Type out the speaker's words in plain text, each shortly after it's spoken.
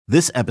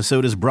This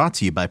episode is brought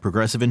to you by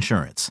Progressive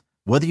Insurance.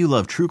 Whether you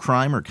love true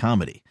crime or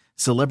comedy,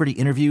 celebrity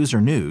interviews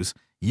or news,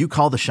 you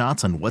call the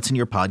shots on what's in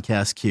your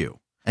podcast queue.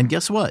 And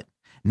guess what?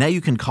 Now you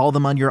can call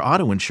them on your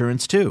auto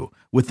insurance too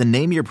with the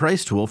Name Your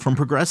Price tool from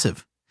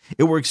Progressive.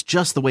 It works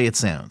just the way it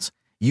sounds.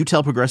 You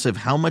tell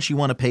Progressive how much you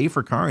want to pay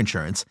for car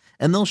insurance,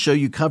 and they'll show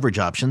you coverage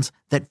options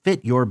that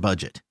fit your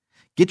budget.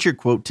 Get your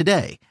quote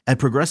today at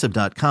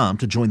Progressive.com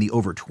to join the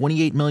over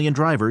 28 million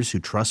drivers who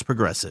trust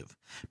Progressive.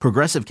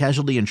 Progressive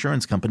Casualty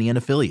Insurance Company and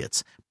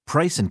Affiliates.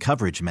 Price and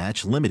coverage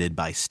match limited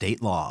by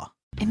state law.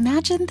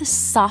 Imagine the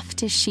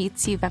softest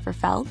sheets you've ever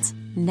felt.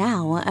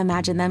 Now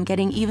imagine them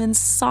getting even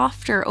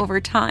softer over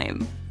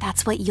time.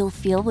 That's what you'll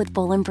feel with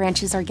Boll &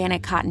 Branch's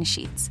organic cotton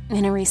sheets.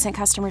 In a recent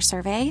customer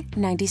survey,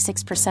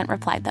 96%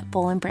 replied that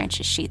Boll &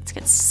 Branch's sheets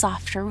get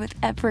softer with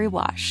every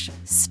wash.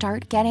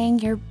 Start getting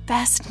your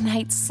best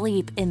night's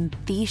sleep in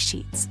these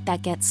sheets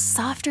that get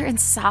softer and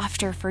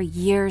softer for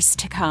years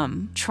to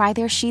come. Try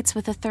their sheets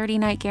with a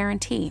 30-night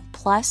guarantee,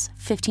 plus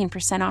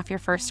 15% off your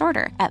first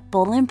order at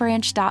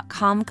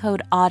bollandbranch.com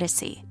code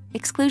ODYSSEY.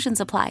 Exclusions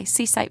apply.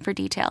 See site for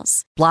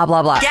details. Blah,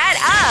 blah, blah. Get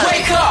up!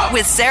 Wake up!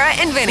 With Sarah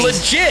and Vinny.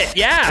 Legit,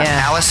 yeah.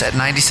 Alice at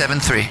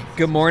 97.3.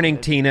 Good morning,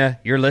 Tina.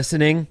 You're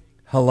listening?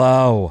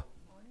 Hello.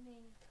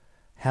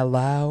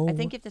 Hello. I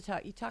think you have to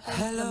talk. You talk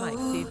into the mic.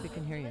 See if we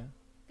can hear you.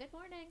 Good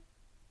morning.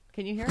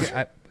 Can you hear me?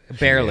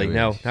 Barely.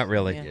 No, not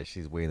really. Yeah,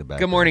 she's way in the back.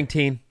 Good morning,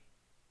 teen.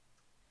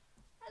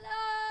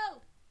 Hello.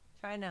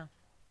 Try now.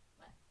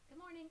 What? Good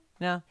morning.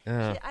 No.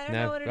 Oh, I don't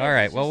no. know what it is. All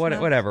right. It's Well,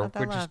 just whatever. not that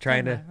We're loud. just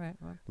trying to Right.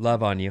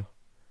 love on you.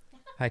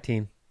 Hi,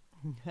 teen.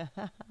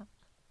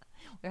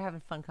 We're having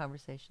fun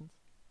conversations.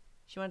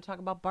 She want to talk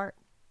about BART.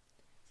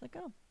 It's like,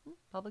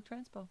 public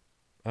transpo.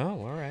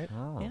 Oh, all right.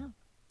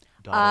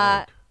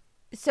 Yeah.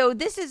 So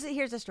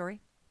here's a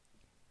story.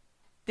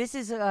 This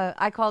is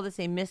I call this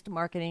a missed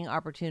marketing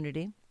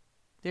opportunity.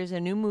 There's a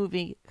new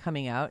movie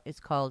coming out. It's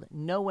called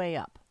No Way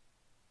Up.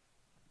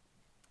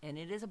 And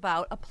it is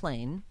about a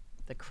plane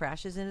that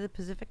crashes into the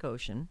Pacific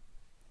Ocean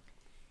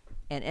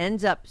and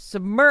ends up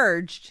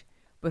submerged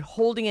but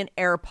holding an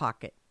air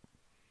pocket.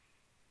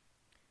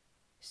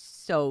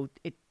 So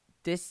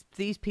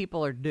these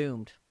people are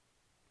doomed,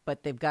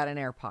 but they've got an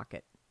air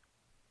pocket.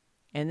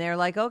 And they're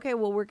like, okay,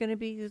 well, we're going to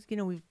be,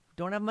 we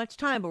don't have much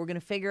time, but we're going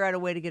to figure out a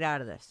way to get out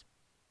of this.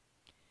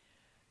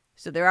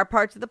 So there are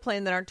parts of the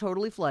plane that aren't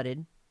totally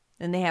flooded,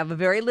 and they have a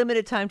very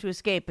limited time to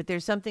escape, but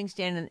there's something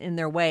standing in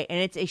their way, and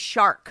it's a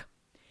shark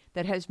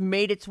that has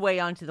made its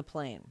way onto the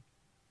plane.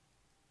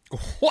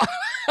 What?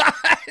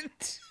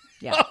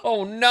 Yeah.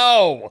 Oh,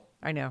 no.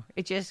 I know.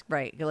 It just,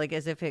 right. Like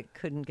as if it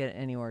couldn't get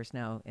any worse.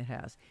 Now it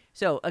has.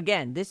 So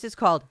again, this is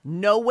called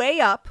No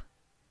Way Up.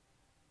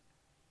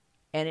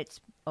 And it's,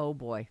 oh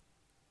boy.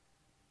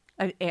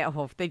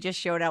 They just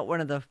showed out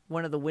one of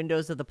the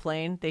windows of the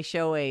plane. They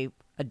show a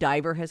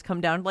diver has come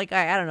down, like,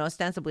 I don't know,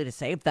 ostensibly to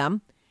save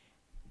them.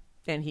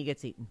 And he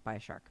gets eaten by a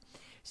shark.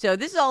 So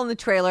this is all in the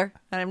trailer,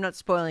 and I'm not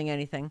spoiling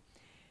anything.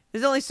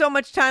 There's only so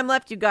much time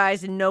left, you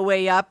guys, in No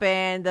Way Up,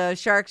 and the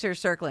sharks are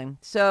circling.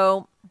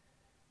 So...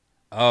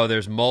 Oh,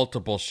 there's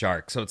multiple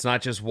sharks. So it's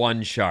not just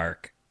one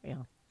shark.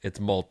 Yeah. It's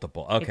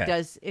multiple.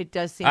 Okay. It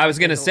does seem I was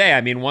like going to there's say,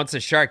 I mean, once a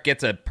shark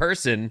gets a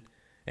person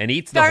and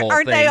eats the whole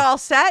aren't thing. they all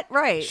set?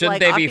 Right. Shouldn't like,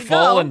 they off be you full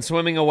go. and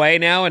swimming away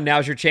now, and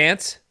now's your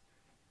chance?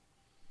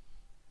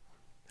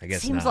 I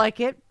guess Seems not. like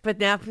it, but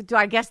now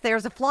I guess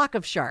there's a flock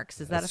of sharks.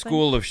 Is that a thing?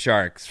 School of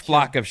sharks,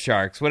 flock of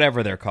sharks,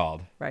 whatever they're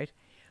called. Right.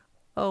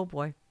 Oh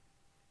boy.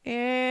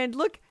 And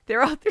look,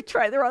 they're out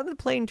there they're on the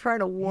plane trying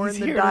to warn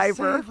the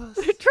diver.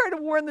 They're trying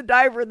to warn the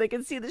diver, and they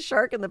can see the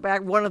shark in the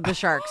back, one of the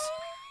sharks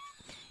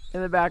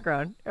in the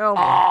background.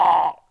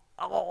 Oh,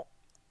 oh.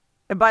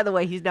 And by the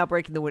way, he's now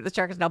breaking the window. The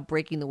shark is now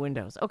breaking the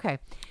windows. Okay.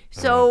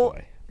 So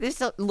this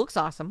looks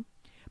awesome.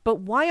 But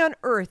why on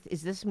earth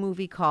is this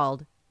movie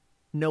called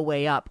No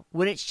Way Up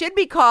when it should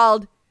be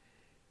called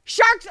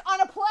Sharks on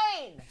a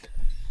Plane?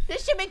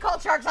 This should be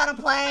called Sharks on a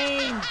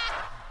Plane.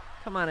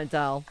 Come on,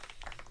 Adele.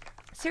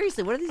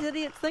 Seriously, what are these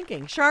idiots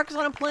thinking? Sharks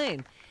on a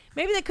plane.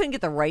 Maybe they couldn't get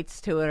the rights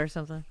to it or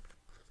something.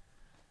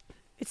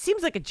 It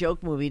seems like a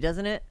joke movie,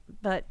 doesn't it?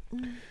 But,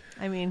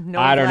 I mean, no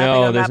I don't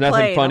know. There's nothing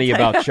plane, funny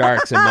about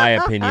sharks, in my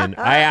opinion.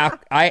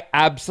 I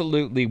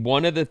absolutely,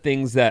 one of the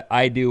things that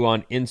I do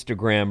on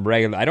Instagram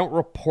regularly, I don't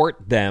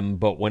report them,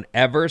 but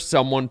whenever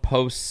someone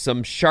posts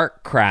some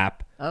shark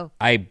crap,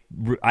 I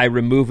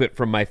remove it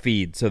from my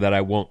feed so that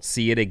I won't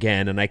see it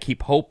again. And I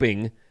keep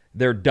hoping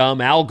their dumb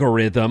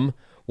algorithm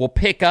will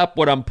pick up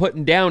what I'm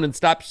putting down and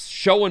stop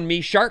showing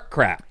me shark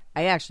crap.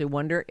 I actually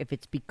wonder if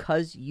it's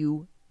because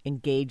you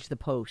engage the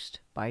post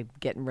by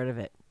getting rid of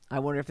it. I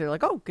wonder if they're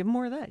like, oh, give him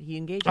more of that. He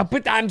engages.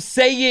 But I'm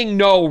saying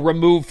no,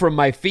 remove from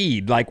my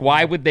feed. Like,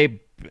 why would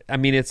they? I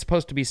mean, it's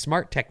supposed to be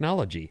smart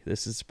technology.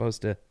 This is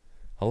supposed to,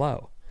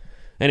 hello.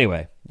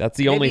 Anyway, that's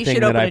the only thing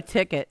that Maybe you should open a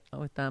ticket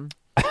with them.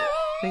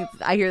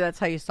 I hear that's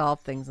how you solve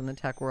things in the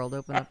tech world.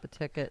 Open up a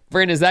ticket.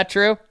 Bryn, is that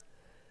true?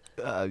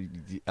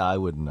 I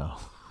wouldn't know.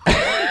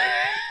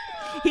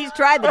 He's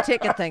tried the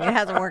ticket thing. It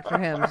hasn't worked for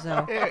him.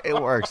 So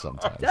It works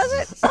sometimes. does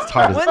it? It's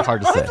hard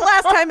to say. When's the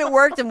last time it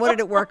worked, and what did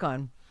it work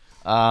on?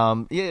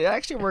 Yeah, it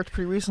actually worked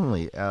pretty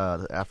recently.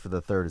 After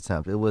the third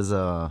attempt, it was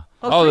the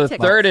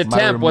tickets. third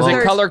attempt. Was it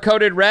remote-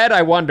 color-coded red?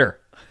 I wonder.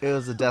 It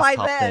was a By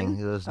desktop then.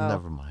 thing. It was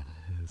never mind.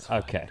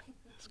 Okay.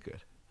 It's good.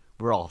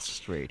 We're all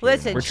straight.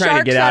 Listen, We're trying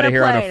to get sharks out of on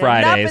here on a plane.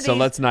 Friday, Enough of so these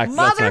let's not get in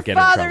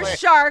mother-father trouble.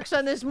 sharks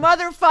on this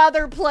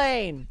mother-father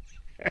plane.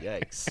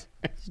 Yikes!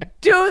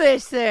 Do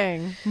this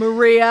thing,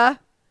 Maria.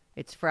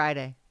 It's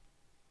Friday.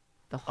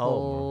 The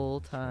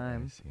whole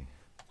time.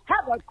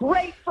 Have a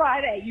great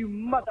Friday, you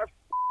mother.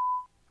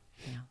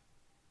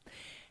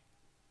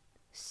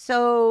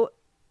 So,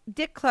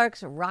 Dick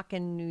Clark's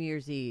Rockin' New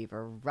Year's Eve,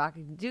 or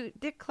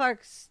Dick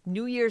Clark's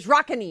New Year's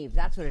Rockin' Eve.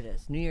 That's what it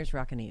is. New Year's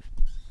Rockin' Eve.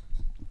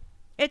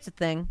 It's a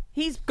thing.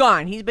 He's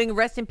gone. He's been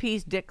rest in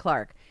peace, Dick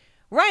Clark.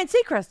 Ryan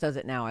Seacrest does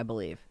it now, I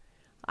believe.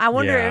 I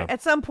wonder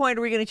at some point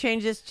are we going to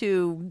change this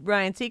to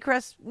Ryan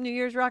Seacrest New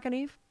Year's Rockin'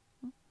 Eve?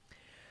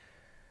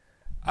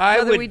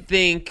 I would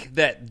think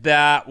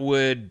that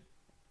would.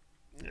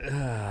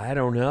 I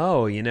don't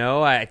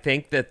know. I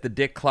think that the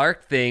Dick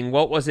Clark thing.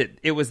 What was it?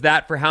 It was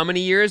that for how many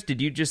years?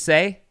 Did you just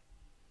say?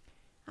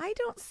 I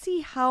don't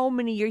see how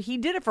many years. He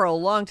did it for a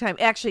long time.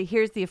 Actually,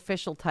 here's the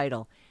official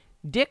title.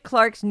 Dick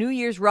Clark's New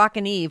Year's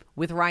Rockin' Eve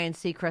with Ryan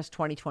Seacrest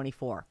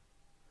 2024.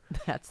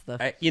 That's the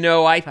I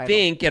title.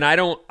 think, and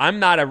I'm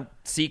not a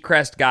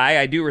Seacrest guy.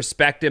 I do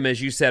respect him,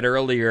 as you said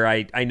earlier.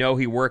 I know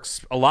he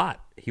works a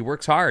lot. He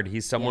works hard.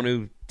 He's someone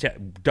who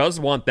does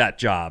want that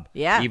job.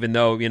 Yeah. Even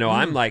though,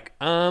 I'm like,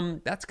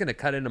 that's going to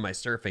cut into my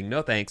surfing.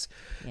 No, thanks.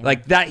 Yeah.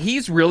 Like that.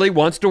 He's really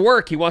wants to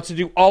work. He wants to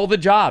do all the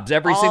jobs,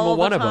 every single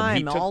one of them.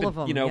 He took all of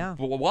them.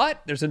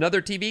 What? There's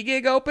another TV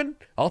gig open?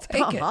 I'll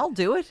take it. I'll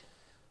do it.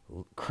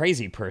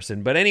 Crazy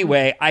person. But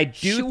anyway, I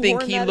do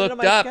think he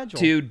looked up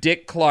to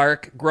Dick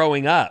Clark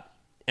growing up.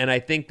 And I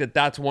think that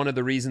that's one of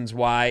the reasons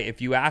why,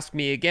 if you ask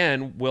me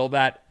again,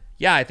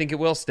 I think it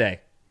will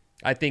stay.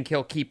 I think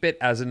he'll keep it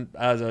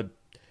to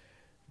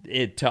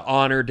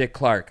honor Dick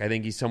Clark. I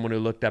think he's someone who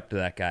looked up to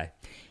that guy.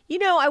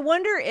 I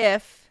wonder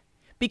if,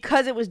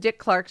 because it was Dick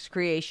Clark's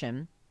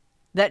creation,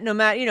 that no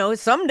matter,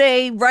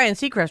 someday Ryan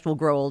Seacrest will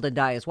grow old and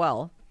die as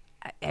well.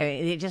 I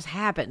mean, it just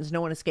happens.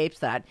 No one escapes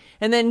that.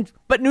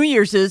 But New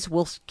Year's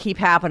will keep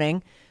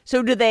happening.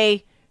 So do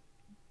they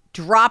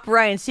drop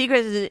Ryan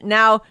Seacrest? Is it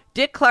now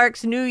Dick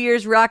Clark's New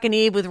Year's Rockin'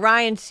 Eve with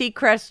Ryan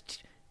Seacrest,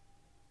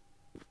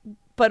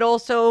 but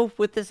also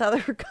with this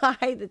other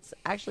guy that's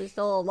actually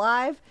still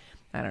alive?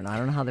 I don't know. I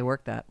don't know how they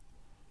work that.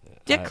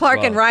 Dick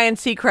Clark and Ryan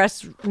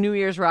Seacrest New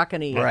Year's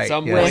Rockin' Eve. At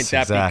some point,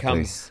 that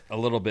becomes a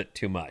little bit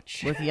too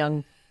much. With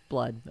young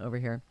blood over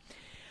here.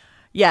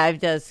 Yeah,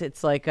 it does.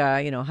 It's like,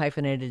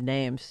 hyphenated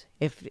names.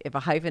 If a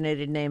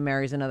hyphenated name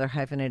marries another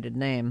hyphenated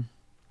name,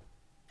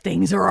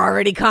 things are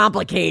already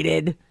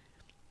complicated.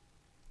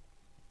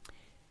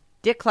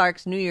 Dick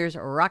Clark's New Year's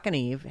Rockin'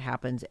 Eve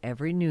happens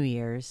every New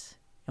Year's.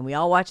 And we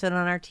all watch that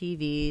on our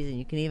TVs. And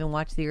you can even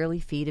watch the early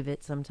feed of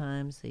it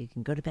sometimes. So you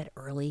can go to bed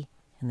early.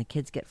 And the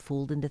kids get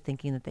fooled into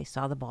thinking that they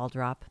saw the ball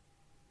drop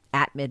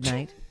at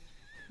midnight.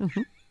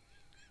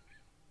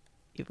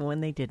 Even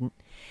when they didn't.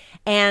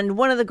 And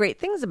one of the great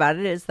things about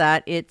it is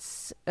that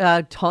it's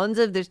there's tons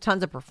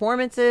of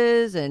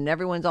performances and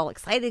everyone's all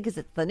excited because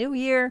it's the new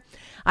year.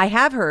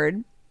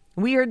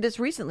 We heard this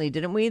recently,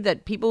 didn't we?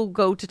 That people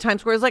go to Times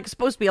Square. It's like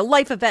supposed to be a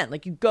life event.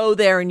 Like you go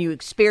there and you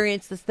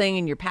experience this thing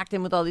and you're packed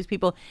in with all these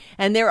people.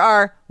 And there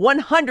are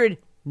 100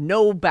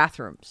 no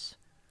bathrooms.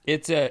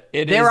 It's a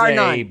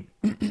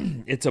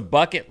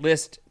bucket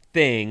list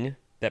thing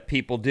that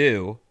people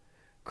do.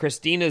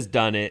 Christina's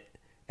done it,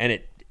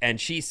 and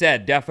she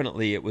said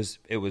definitely it was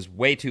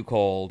way too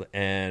cold,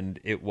 and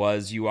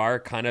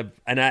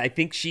I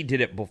think she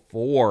did it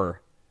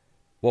before.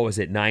 What was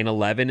it?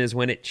 9/11 is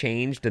when it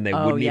changed, and they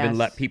wouldn't even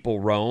let people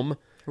roam.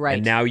 Right,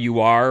 and now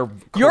you are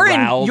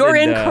corralled. You're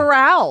in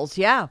corrals,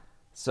 yeah.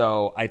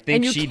 So I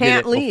think she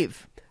can't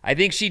leave. I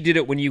think she did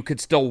it when you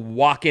could still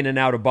walk in and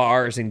out of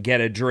bars and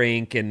get a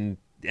drink and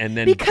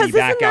then because be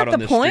back out on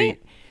the point?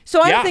 street.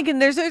 So I'm thinking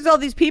there's all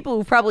these people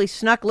who probably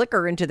snuck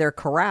liquor into their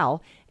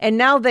corral, and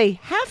now they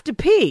have to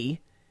pee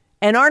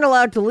and aren't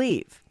allowed to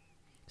leave.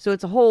 So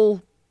it's a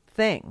whole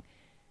thing.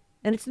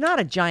 And it's not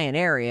a giant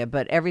area,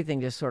 but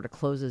everything just sort of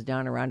closes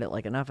down around it.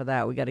 Like, enough of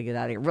that. We got to get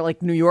out of here. We're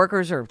like New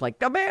Yorkers are like,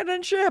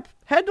 abandon ship,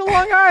 head to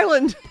Long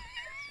Island.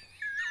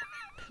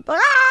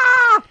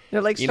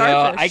 They're like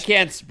starfish. I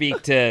can't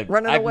speak to.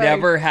 I've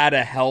never had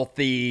a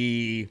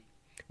healthy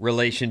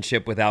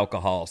relationship with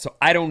alcohol, so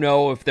I don't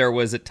know if there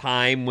was a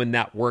time when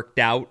that worked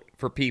out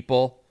for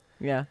people.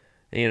 Yeah.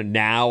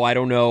 Now I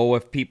don't know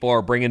if people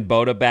are bringing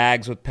Boda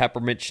bags with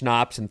peppermint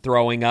schnapps and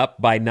throwing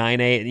up by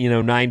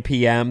 9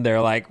 p.m.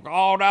 They're like,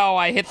 oh no,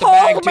 I hit the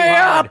bag too hard. Hold me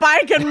up,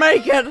 I can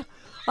make it.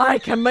 I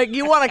can make.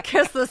 You want to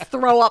kiss this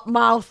throw up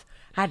mouth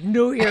at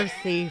New Year's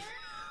Eve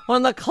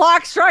when the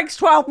clock strikes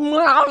 12.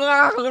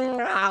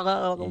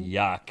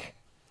 Yuck.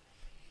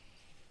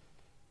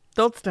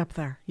 Don't step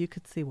there. You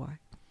could see why.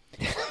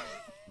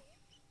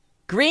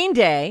 Green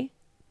Day,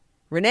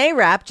 Renee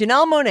Rapp,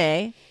 Janelle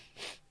Monáe,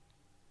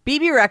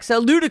 BB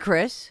Rexa,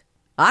 Ludacris,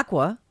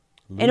 Aqua,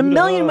 and a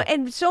million,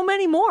 and so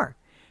many more.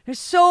 There's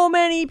so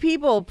many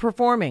people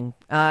performing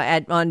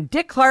on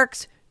Dick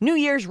Clark's New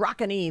Year's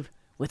Rockin' Eve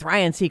with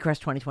Ryan Seacrest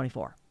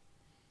 2024.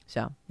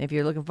 So if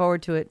you're looking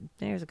forward to it,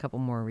 there's a couple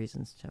more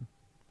reasons to.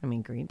 I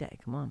mean, Green Day,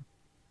 come on.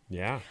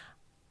 Yeah.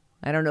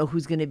 I don't know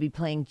who's going to be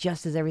playing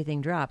just as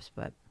everything drops,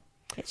 but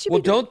it should well,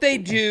 be good. don't they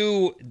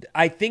do,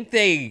 I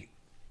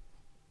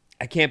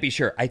can't be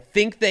sure. I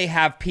think they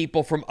have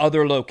people from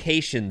other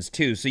locations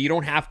too, so you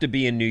don't have to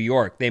be in New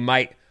York. They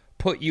might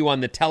put you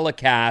on the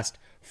telecast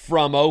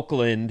from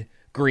Oakland,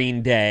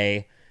 Green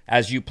Day,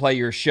 as you play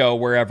your show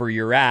wherever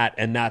you're at,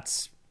 and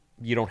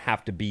you don't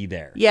have to be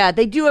there. Yeah,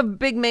 they do have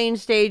big main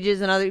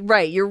stages and other.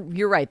 Right,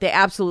 you're right. They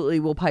absolutely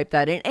will pipe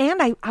that in.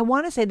 And I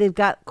want to say they've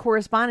got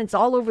correspondents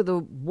all over the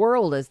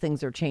world as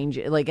things are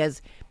changing. Like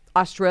as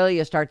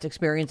Australia starts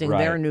experiencing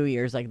their New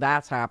Year's, like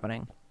that's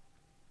happening.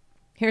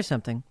 Here's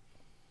something.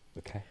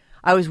 Okay.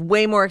 I was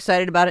way more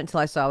excited about it until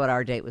I saw what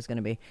our date was going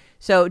to be.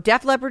 So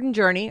Def Leppard and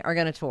Journey are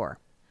going to tour.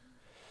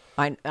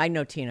 I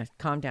know, Tina.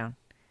 Calm down.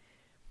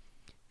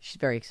 She's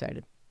very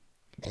excited.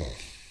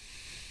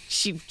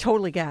 She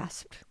totally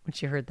gasped when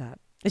she heard that.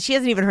 And she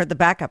hasn't even heard the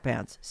backup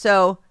bands.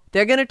 So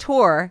they're going to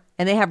tour,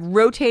 and they have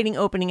rotating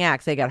opening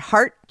acts. They got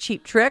Heart,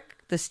 Cheap Trick,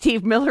 the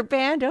Steve Miller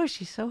Band. Oh,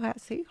 she's so happy.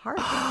 See, Heart.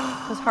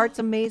 Because Heart's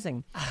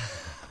amazing.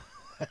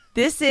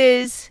 This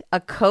is a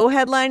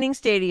co-headlining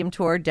stadium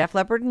tour, Def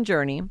Leppard and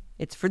Journey.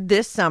 It's for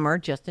this summer,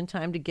 just in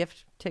time to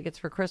gift tickets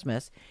for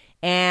Christmas.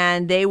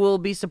 And they will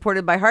be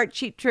supported by Heart,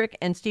 Cheap Trick,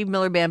 and Steve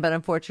Miller Band, but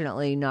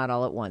unfortunately not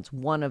all at once.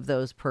 One of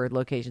those per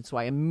location. So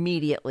I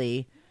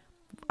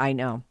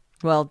know.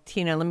 Well,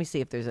 Tina, let me see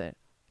if there's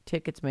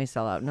tickets may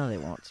sell out. No, they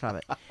won't. Stop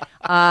it.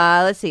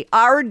 Let's see.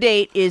 Our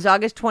date is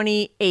August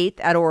 28th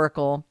at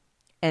Oracle,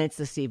 and it's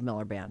the Steve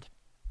Miller Band.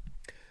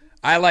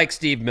 I like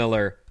Steve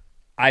Miller.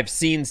 I've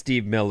seen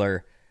Steve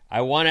Miller.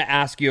 I want to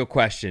ask you a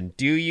question.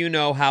 Do you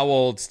know how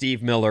old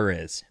Steve Miller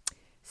is?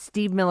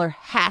 Steve Miller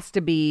has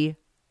to be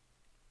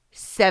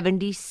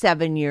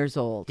 77 years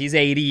old. He's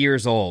 80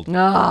 years old.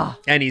 Ugh.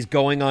 And he's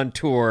going on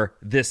tour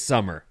this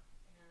summer.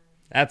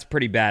 That's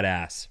pretty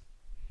badass.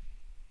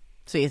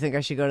 So you think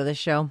I should go to this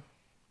show?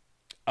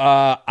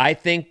 I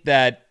think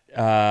that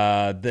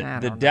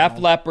the Def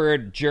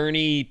Leppard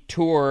Journey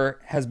tour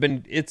has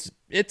been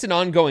it's an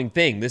ongoing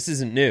thing. This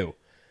isn't new,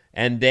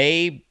 and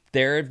they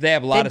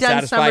have a lot of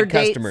satisfied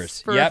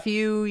customers for a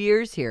few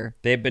years here.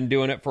 They've been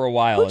doing it for a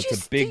while.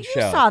 It's a big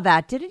show. You saw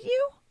that, didn't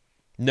you?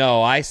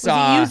 No, I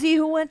saw. Was it Uzi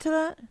who went to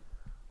that?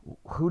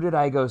 Who did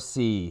I go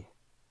see?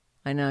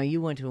 I know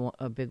you went to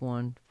a big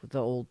one with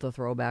the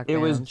throwback. It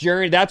was bands.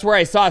 Journey. That's where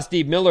I saw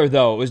Steve Miller,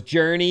 though. It was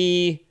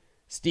Journey,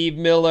 Steve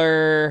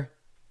Miller.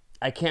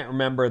 I can't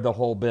remember the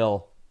whole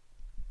bill.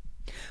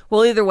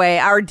 Well, either way,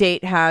 our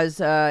date has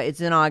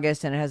it's in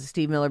August and it has a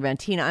Steve Miller Band.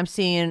 Tina, I'm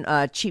seeing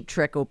Cheap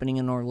Trick opening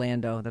in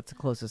Orlando. That's the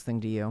closest thing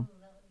to you.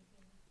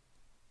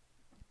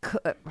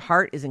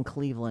 Heart is in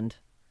Cleveland.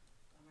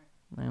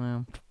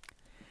 I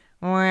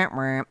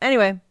know.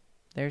 Anyway,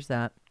 there's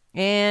that.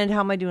 And how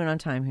am I doing on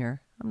time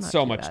here? I'm not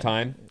so too much bad.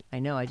 time. I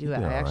know I do.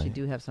 I actually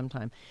do have some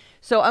time.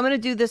 So I'm going to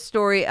do this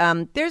story.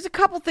 There's a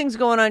couple things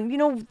going on. You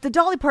know, the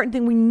Dolly Parton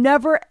thing, we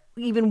never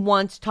even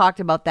once talked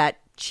about that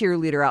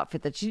cheerleader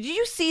outfit. Did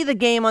you see the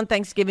game on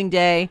Thanksgiving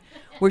Day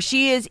where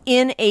she is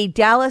in a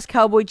Dallas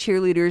Cowboy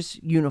cheerleader's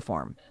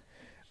uniform?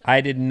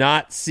 I did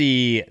not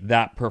see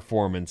that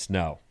performance,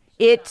 no.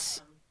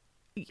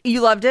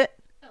 You loved it?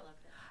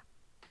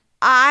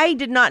 I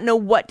did not know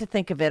what to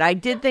think of it. I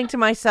did think to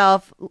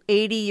myself,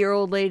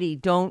 80-year-old lady,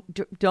 don't.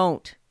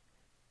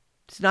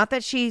 It's not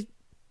that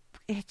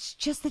it's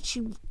just that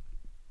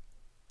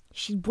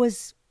she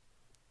was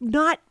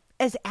not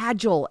as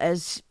agile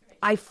as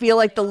I feel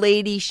like the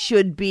lady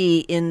should be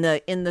in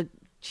the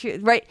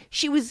right.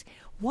 She was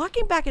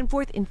walking back and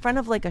forth in front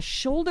of like a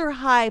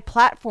shoulder-high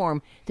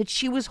platform that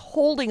she was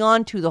holding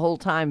on to the whole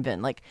time,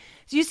 Vin. Like,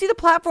 do you see the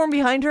platform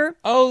behind her?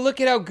 Oh,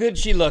 look at how good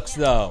she looks,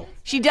 though.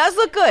 She does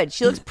look good.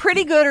 She looks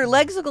pretty good. Her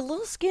legs look a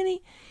little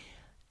skinny.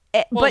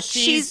 Well, but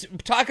she's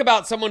talk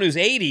about someone who's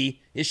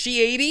 80. Is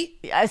she 80?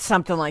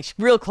 Something like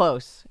real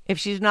close. If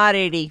she's not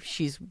 80,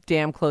 she's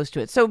damn close to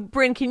it. So,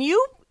 Bryn, can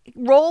you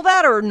roll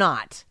that or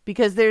not?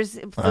 Because there's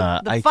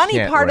the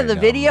funny part of the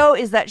video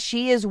is that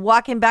she is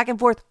walking back and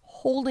forth,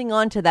 holding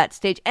on to that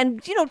stage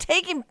and,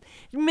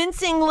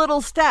 mincing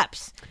little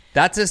steps.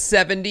 That's a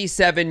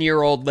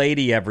 77-year-old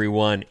lady,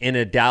 everyone, in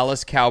a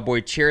Dallas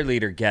Cowboy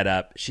cheerleader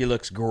getup. She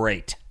looks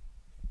great.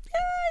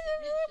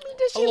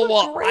 Does she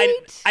look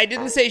great? I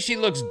didn't say she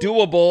looks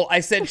doable.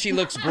 I said she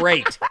looks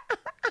great.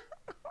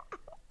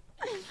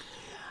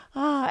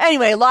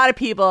 Anyway, a lot of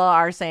people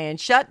are saying,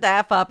 shut the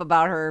F up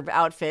about her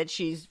outfit.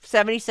 She's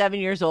 77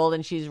 years old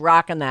and she's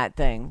rocking that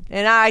thing.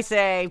 And I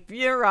say,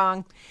 you're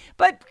wrong.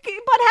 But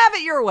have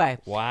it your way.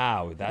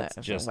 Wow, that's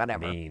just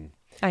whatever. mean.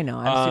 I know.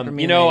 I'm super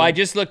mean. I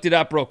just looked it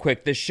up real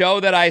quick. The show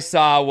that I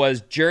saw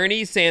was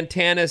Journey,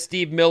 Santana,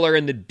 Steve Miller,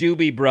 and the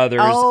Doobie Brothers.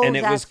 Oh, and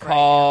it was that's right.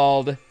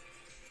 called...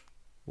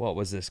 What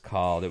was this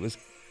called? It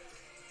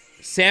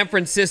San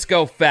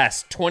Francisco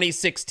Fest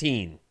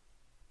 2016.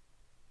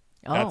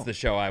 Oh. That's the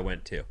show I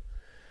went to.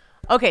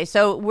 Okay,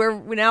 so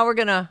we're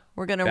gonna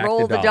Back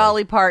roll to the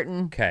Dolly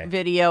Parton Okay.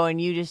 video,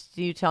 and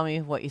you tell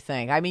me what you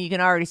think. I mean, you can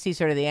already see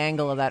sort of the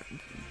angle of that.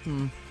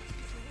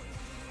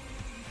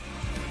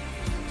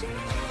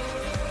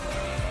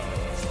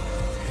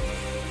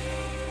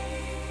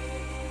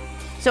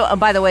 So,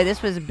 by the way,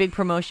 this was a big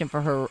promotion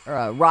for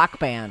her rock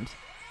band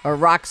or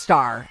rock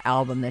star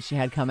album that she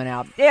had coming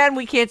out, and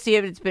we can't see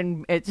it. It's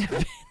been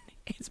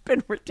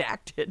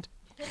redacted.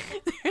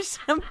 There's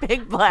some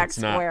big black It's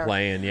square. not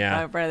playing,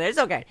 yeah. In front of it. It's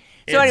okay.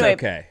 So It's anyway,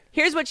 okay.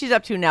 Here's what she's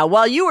up to now.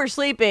 While you were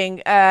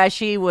sleeping,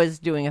 she was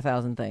doing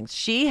 1,000 things.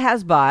 She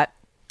has bought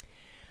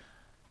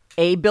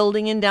a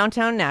building in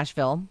downtown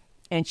Nashville,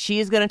 and she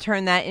is going to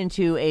turn that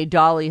into a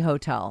Dolly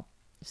hotel.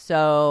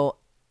 So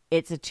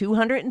it's a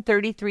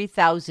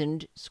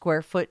 233,000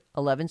 square foot,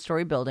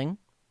 11-story building.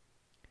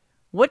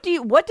 What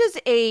does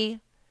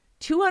a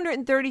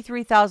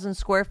 233,000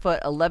 square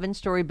foot,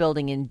 11-story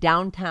building in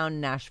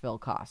downtown Nashville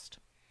cost?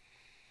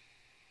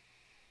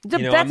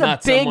 That's a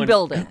big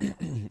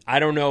building. I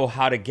don't know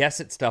how to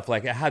guess at stuff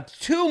like that. Had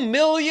 $2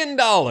 million.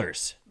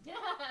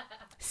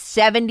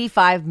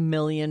 $75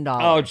 million.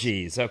 Oh,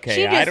 geez.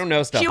 Okay. I don't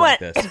know stuff like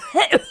this.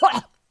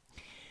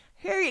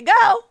 Here you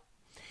go.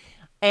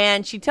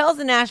 And she tells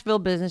the Nashville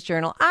Business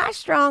Journal, I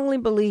strongly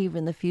believe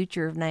in the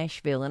future of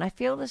Nashville, and I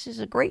feel this is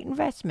a great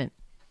investment.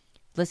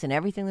 Listen,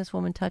 everything this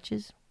woman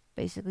touches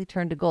basically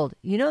turned to gold.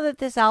 You know that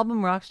this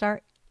album, Rockstar,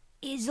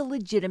 is a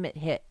legitimate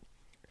hit.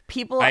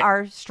 People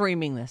are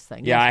streaming this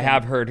thing. Yeah, I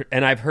have heard,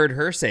 and I've heard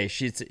her say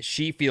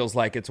she feels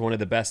like it's one of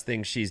the best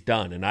things she's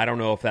done. And I don't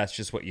know if that's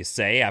just what you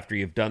say after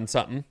you've done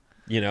something,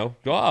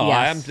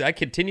 Yes. I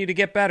continue to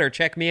get better.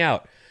 Check me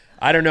out.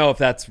 I don't know if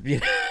that's,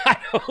 I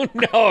don't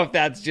know if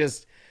that's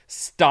just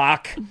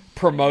stock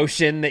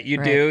promotion that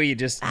you do. You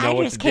just know what to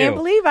do. I just can't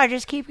believe I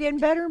just keep getting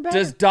better and better.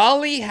 Does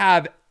Dolly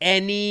have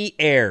any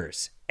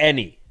heirs?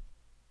 Any?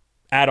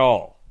 At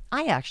all?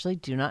 I actually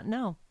do not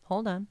know.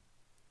 Hold on.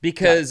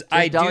 Because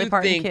I Dolly do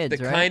Parton think kids,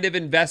 the right? kind of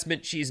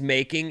investment she's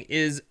making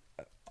is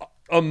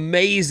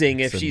amazing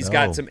if she's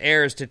got some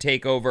heirs to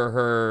take over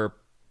her.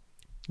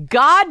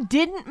 God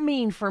didn't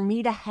mean for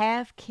me to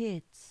have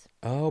kids.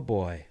 Oh,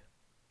 boy.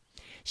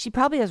 She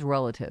probably has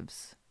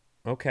relatives.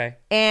 Okay.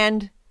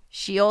 And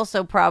she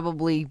also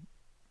probably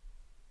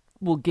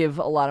will give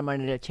a lot of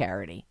money to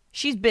charity.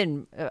 She's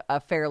been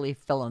a fairly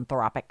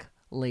philanthropic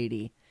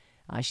lady.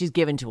 She's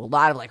given to a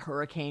lot of like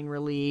hurricane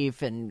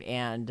relief and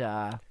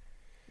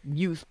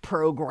youth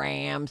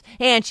programs,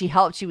 and she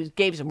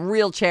gave some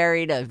real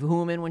charity to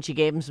Human when she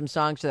gave him some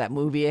songs to that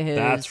movie of his.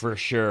 That's for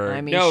sure.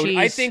 I mean,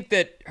 I think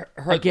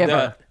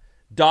that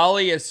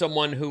Dolly is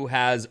someone who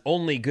has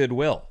only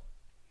goodwill.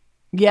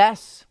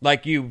 Yes.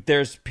 Like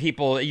there's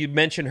people, you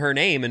mention her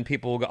name and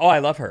people will go, oh, I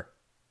love her.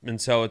 And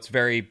so it's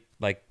very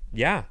like,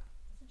 yeah,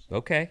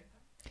 okay.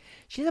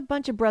 She has a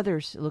bunch of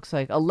brothers, it looks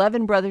like.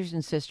 11 brothers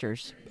and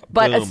sisters.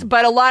 But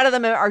a lot of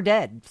them are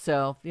dead.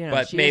 So,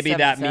 But maybe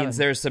that means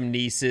there's some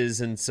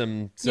nieces and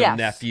some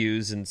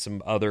nephews and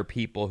some other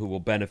people who will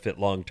benefit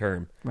long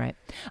term. Right.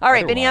 All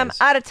right, Vinny, I'm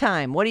out of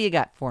time. What do you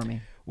got for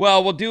me?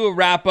 Well, we'll do a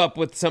wrap up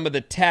with some of the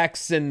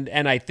texts, and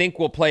I think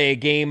we'll play a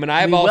game. And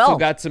I've also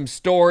got some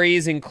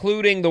stories,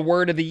 including the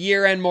word of the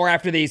year and more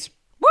after these.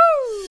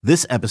 Woo!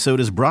 This episode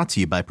is brought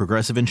to you by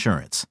Progressive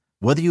Insurance.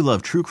 Whether you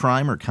love true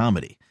crime or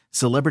comedy,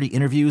 celebrity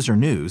interviews or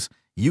news,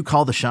 you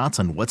call the shots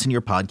on what's in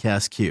your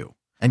podcast queue.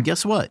 And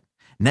guess what?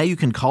 Now you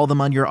can call them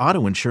on your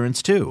auto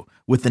insurance too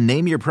with the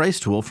Name Your Price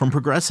tool from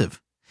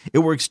Progressive. It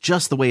works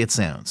just the way it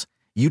sounds.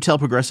 You tell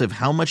Progressive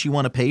how much you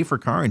want to pay for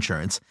car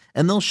insurance,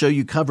 and they'll show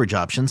you coverage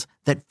options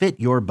that fit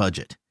your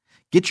budget.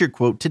 Get your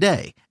quote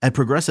today at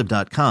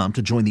Progressive.com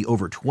to join the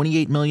over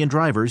 28 million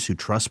drivers who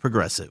trust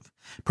Progressive.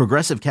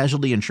 Progressive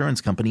Casualty Insurance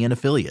Company and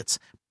Affiliates.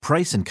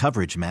 Price and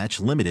coverage match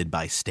limited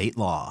by state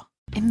law.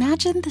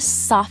 Imagine the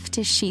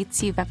softest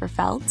sheets you've ever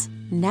felt.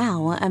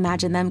 Now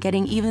imagine them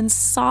getting even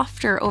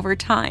softer over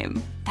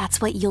time.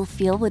 That's what you'll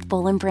feel with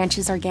Boll &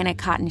 Branch's organic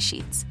cotton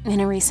sheets. In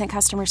a recent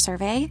customer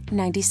survey,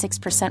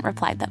 96%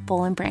 replied that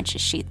Boll &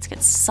 Branch's sheets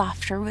get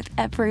softer with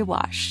every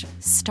wash.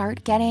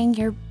 Start getting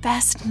your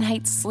best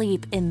night's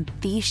sleep in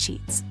these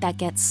sheets that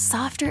get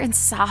softer and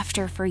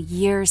softer for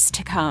years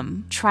to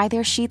come. Try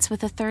their sheets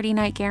with a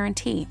 30-night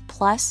guarantee,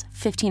 plus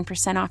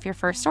 15% off your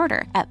first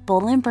order at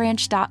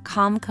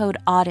bollandbranch.com code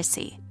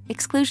Odyssey.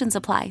 Exclusions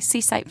apply.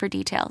 See site for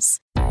details.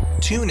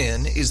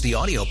 TuneIn is the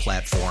audio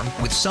platform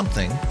with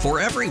something for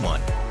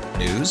everyone.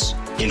 News.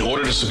 In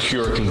order to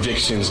secure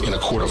convictions in a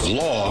court of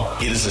law,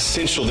 it is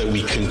essential that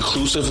we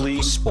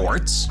conclusively.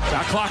 Sports.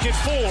 Shot clock at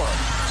 4.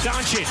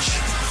 Doncic.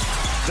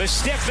 The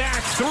step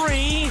back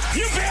 3.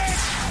 You bet.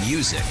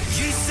 Music.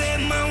 You set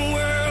my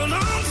world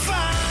on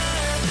fire.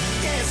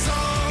 Yes,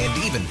 and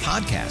even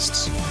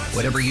podcasts.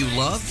 Whatever you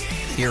love,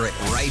 hear it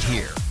right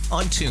here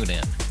on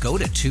TuneIn. Go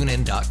to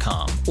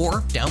TuneIn.com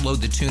or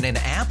download the TuneIn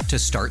app to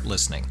start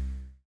listening.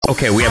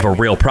 Okay, we have a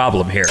real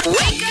problem here.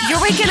 You're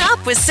waking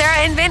up with Sarah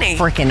and Vinny.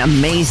 Freaking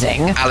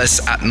amazing. Alice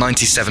at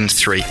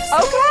 97.3.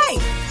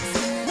 Okay.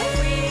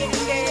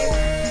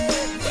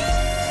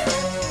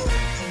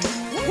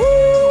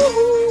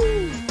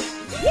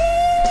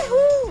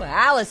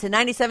 Alice at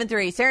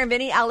 97.3. Sarah and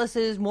Vinny,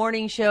 Alice's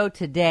morning show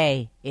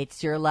today.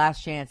 It's your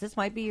last chance. This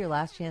might be your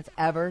last chance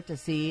ever to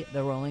see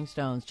the Rolling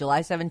Stones.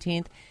 July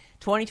 17th,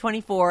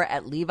 2024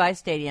 at Levi's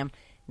Stadium.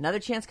 Another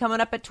chance coming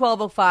up at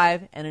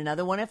 12:05 and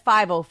another one at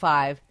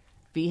 5:05.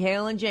 V.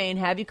 Hale and Jane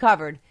have you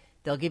covered.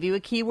 They'll give you a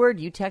keyword.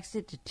 You text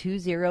it to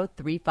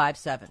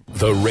 20357.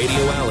 The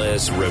Radio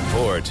Alice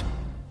Report.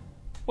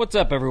 What's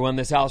up, everyone?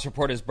 This Alice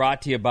Report is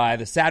brought to you by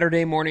the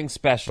Saturday Morning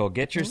Special.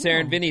 Get your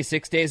Sarah and Vinny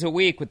 6 days a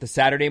week with the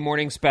Saturday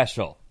Morning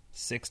Special.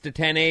 6 to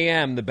 10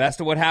 a.m., the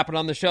best of what happened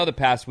on the show the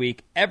past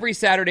week, every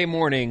Saturday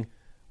morning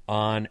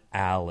on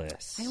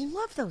Alice. I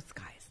love those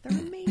guys. They're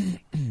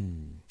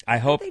amazing. I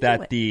hope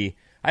that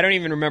I don't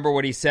even remember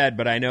what he said,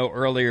 but I know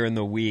earlier in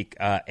the week,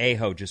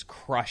 Aho just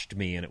crushed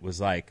me, and it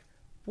was like,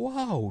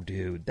 whoa,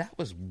 dude, that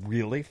was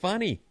really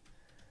funny.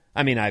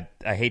 I mean, I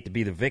hate to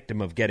be the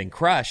victim of getting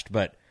crushed,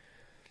 but...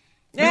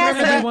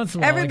 Yeah,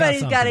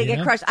 everybody's got to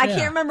get crushed. I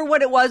can't remember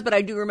what it was, but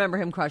I do remember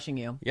him crushing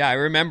you. Yeah, I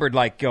remembered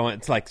going.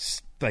 It's like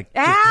just having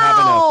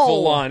a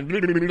full on. I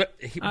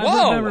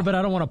remember, but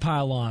I don't want to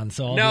pile on.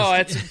 So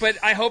but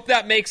I hope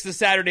that makes the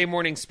Saturday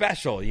morning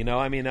special. You know,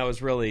 I mean, that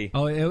was really.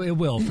 Oh, it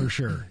will for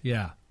sure.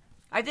 Yeah.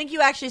 I think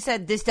you actually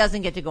said this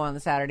doesn't get to go on the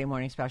Saturday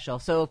morning special,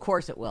 so of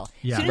course it will.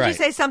 Yeah. As soon as you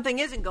say something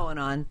isn't going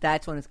on,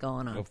 that's when it's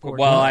going on.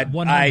 Well,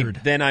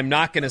 then I'm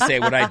not going to say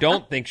what I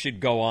don't think should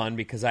go on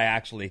because I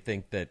actually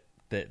think that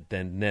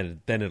then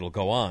it'll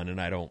go on,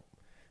 and I don't.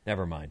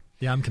 Never mind.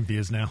 Yeah, I'm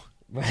confused now.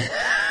 What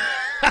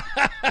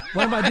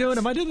am I doing?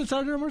 Am I doing the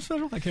Saturday morning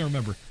special? I can't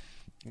remember.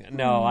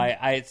 No,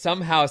 I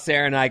somehow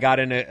Sarah and I got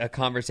in a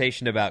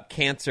conversation about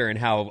cancer and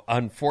how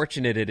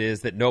unfortunate it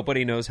is that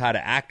nobody knows how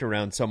to act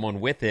around someone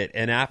with it.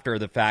 And after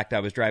the fact, I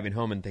was driving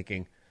home and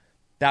thinking,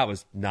 that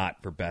was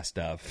not for best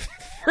of,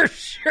 for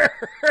sure.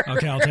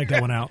 Okay, I'll take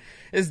that one out.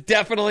 It's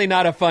definitely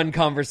not a fun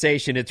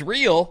conversation. It's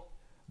real,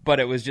 but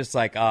it was just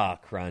like,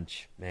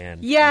 crunch, man.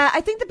 Yeah,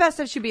 I think the best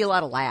of should be a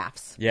lot of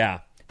laughs. Yeah.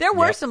 There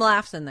were some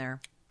laughs in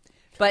there.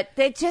 But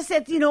they just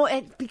said,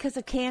 because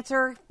of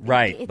cancer,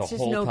 right? It's the just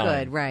whole no time.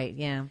 good, right?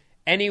 Yeah.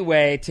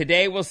 Anyway,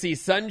 today we'll see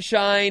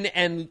sunshine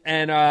and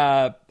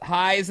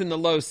highs in the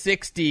low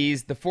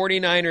 60s. The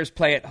 49ers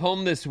play at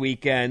home this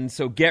weekend,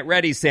 so get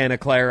ready, Santa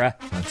Clara.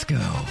 Let's go.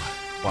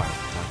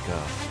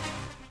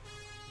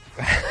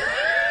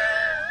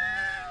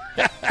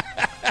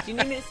 Do you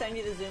need me to send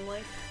you the Zoom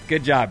link?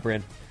 Good job,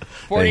 Bryn.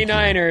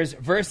 49ers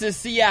versus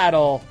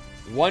Seattle,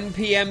 1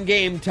 p.m.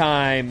 game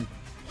time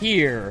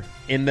here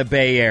in the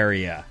Bay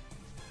Area.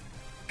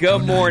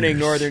 Good morning,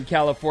 Northern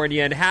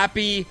California, and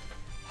happy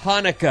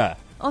Hanukkah.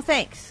 Oh,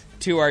 thanks.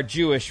 To our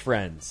Jewish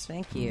friends.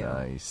 Thank you.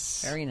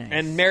 Nice. Very nice.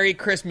 And Merry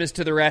Christmas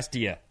to the rest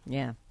of you.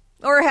 Yeah.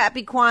 Or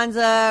Happy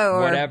Kwanzaa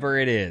or... whatever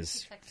it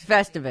is.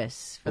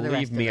 Festivus for the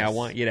rest Believe me, of us. I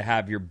want you to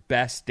have your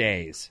best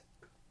days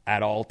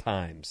at all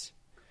times.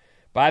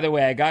 By the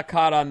way, I got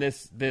caught on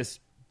this.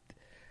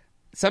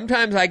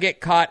 Sometimes I get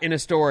caught in a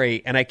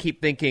story and I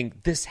keep thinking,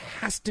 this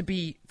has to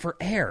be for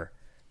air.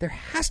 There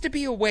has to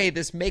be a way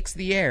this makes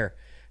the air.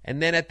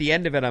 And then at the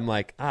end of it, I'm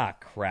like,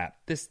 crap.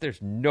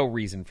 There's no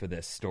reason for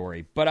this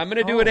story. But I'm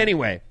going to do it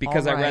anyway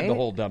because I read the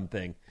whole dumb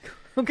thing.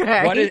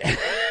 Okay.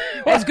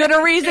 As good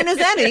a reason as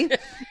any.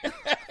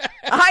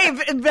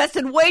 I've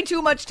invested way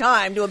too much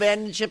time to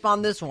abandon ship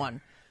on this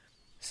one.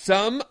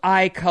 Some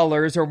eye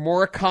colors are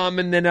more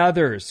common than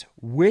others.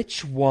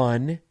 Which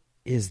one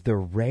is the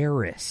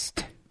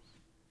rarest?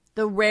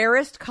 The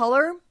rarest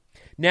color?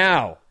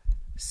 Now,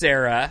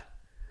 Sarah,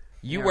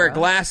 you wear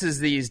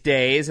glasses these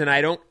days, and I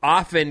don't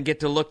often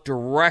get to look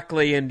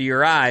directly into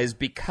your eyes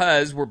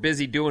because we're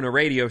busy doing a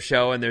radio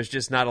show, and there's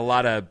just not a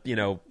lot of,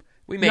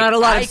 we make not a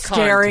lot eye of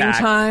staring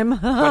contact, time.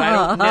 but I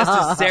don't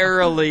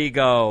necessarily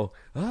go,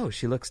 oh,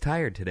 she looks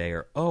tired today,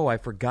 or oh, I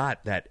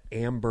forgot that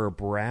amber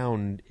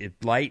brown,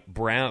 light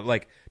brown.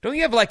 Like, don't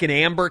you have like an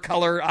amber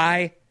color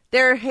eye?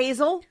 They're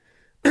hazel.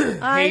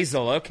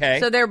 Hazel, okay.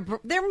 So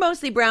they're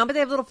mostly brown, but they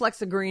have little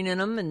flecks of green in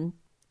them. And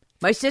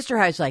my sister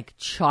has like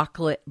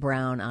chocolate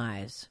brown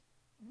eyes,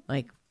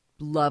 like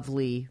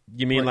lovely.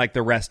 You mean like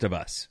the rest of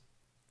us?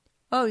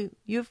 Oh, do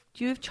you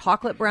have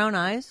chocolate brown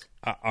eyes?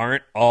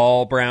 Aren't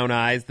all brown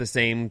eyes the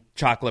same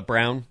chocolate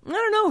brown? I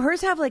don't know.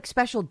 Hers have like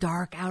special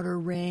dark outer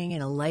ring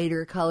and a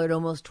lighter colored,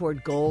 almost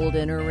toward gold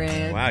inner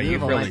ring. Wow,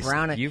 you've really looked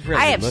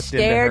I have into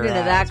stared her into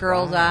eyes. that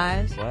girl's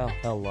eyes. Well,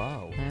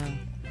 hello.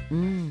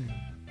 Yeah.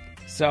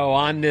 So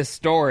on this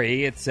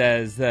story, it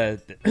says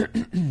that,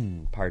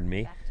 pardon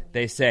me,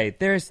 they say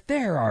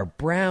there are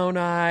brown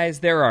eyes,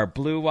 there are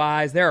blue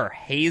eyes, there are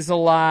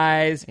hazel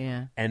eyes,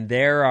 and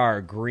there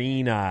are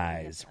green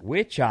eyes.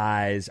 Which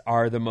eyes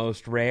are the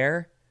most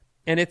rare?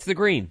 And it's the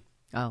green.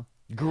 Oh.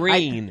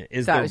 Green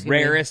is the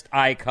rarest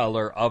eye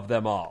color of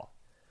them all.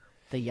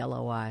 The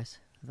yellow eyes.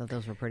 I thought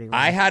those were pretty rare.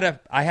 I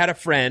had a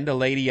friend, a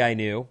lady I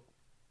knew,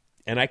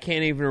 and I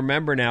can't even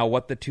remember now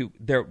what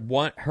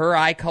her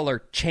eye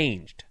color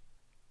changed.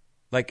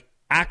 Like,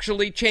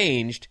 actually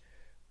changed,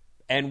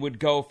 and would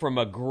go from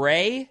a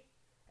gray,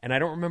 and I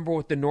don't remember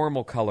what the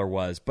normal color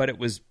was, but it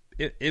was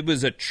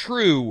a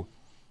true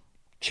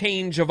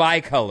change of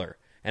eye color.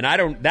 And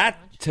that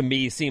to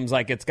me seems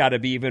like it's got to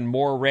be even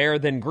more rare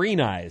than green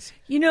eyes.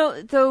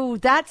 Though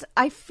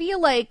I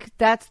feel like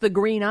that's the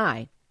green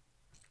eye.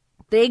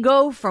 They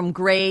go from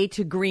gray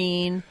to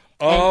green.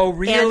 Oh,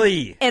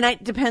 really? And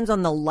it depends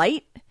on the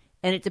light,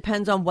 and it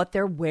depends on what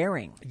they're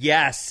wearing.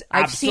 Yes,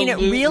 I've absolutely.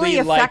 seen it really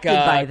affected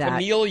by that.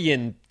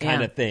 Chameleon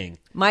kind of thing.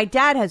 My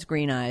dad has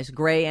green eyes,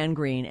 gray and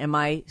green, and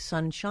my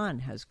son Sean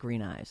has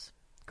green eyes,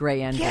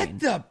 gray and green.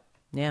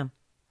 Yeah. Isn't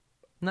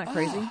that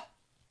crazy?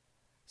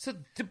 So,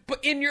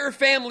 but in your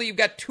family, you've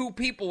got 2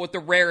 people with the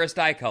rarest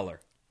eye color.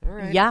 All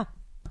right. Yeah,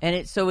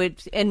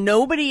 and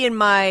nobody in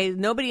my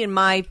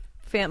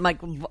like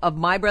of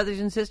my brothers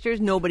and sisters,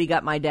 nobody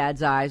got my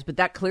dad's eyes, but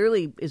that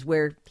clearly is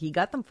where he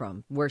got them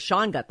from, where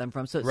Sean got them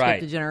from. So it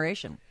skipped a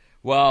generation.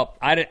 Well,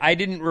 I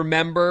didn't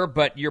remember,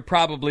 but you're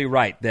probably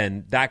right.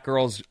 Then that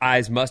girl's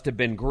eyes must have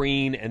been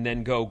green and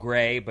then go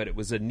gray. But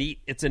it's a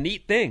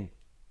neat thing,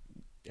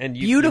 and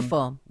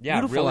beautiful,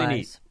 beautiful really eyes.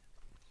 Neat.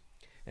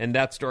 And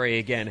that story,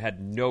 again, had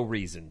no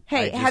reason.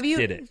 Hey,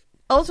 did it.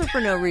 Also for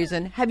no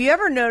reason, have you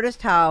ever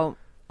noticed how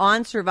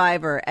on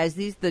Survivor, as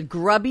the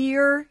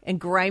grubbier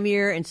and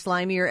grimier and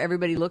slimier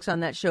everybody looks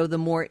on that show, the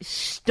more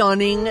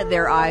stunning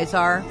their eyes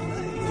are?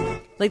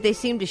 Like, they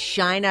seem to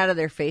shine out of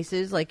their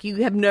faces. Like, you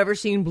have never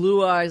seen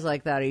blue eyes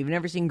like that. Or you've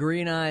never seen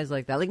green eyes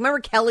like that. Like, remember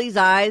Kelly's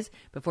eyes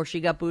before she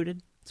got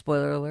booted?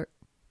 Spoiler alert.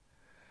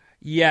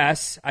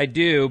 Yes, I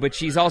do, but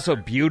she's also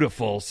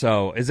beautiful.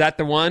 So is that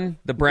the one?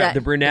 The brunette?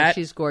 Yeah,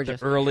 she's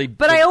gorgeous.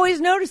 But I always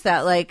notice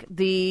that, like,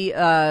 the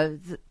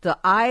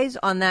eyes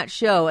on that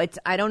show,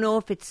 I don't know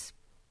if it's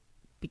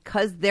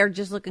because they're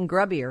just looking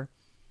grubbier.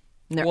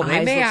 Well,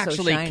 they may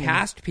actually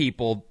cast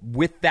people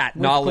with that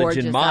knowledge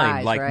in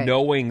mind, like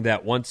knowing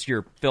that once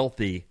you're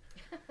filthy,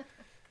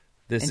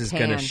 this is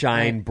going to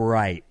shine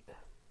bright.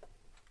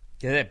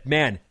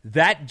 Man,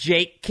 that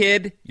Jake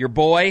kid, your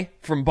boy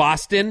from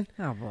Boston.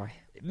 Oh, boy.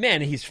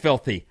 Man, he's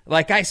filthy.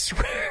 Like, I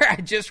swear, I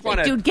just want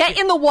to... Dude, get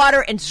in the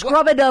water and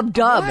scrub a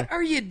dub-dub. What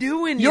are you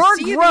doing? You're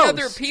see gross. The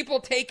other people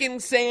taking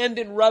sand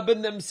and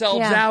rubbing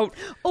themselves out.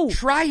 Oh,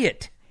 try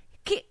it.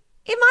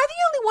 Am I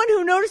the only one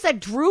who noticed that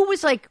Drew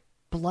was, like,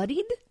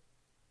 bloodied?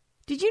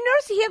 Did you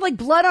notice he had, like,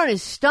 blood on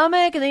his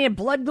stomach and then he had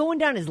blood going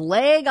down his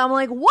leg? I'm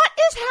like, what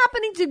is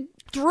happening to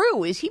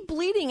Drew? Is he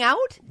bleeding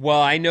out?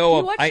 Well, I know...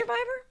 Did you watch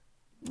Survivor?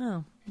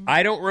 No.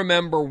 I don't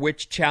remember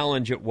which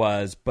challenge it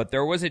was, but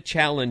there was a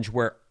challenge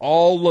where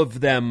all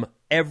of them,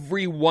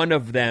 every one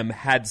of them,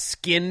 had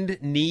skinned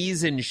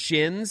knees and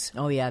shins.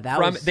 Oh, yeah,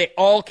 They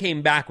all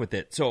came back with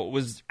it. So it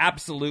was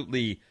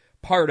absolutely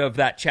part of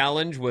that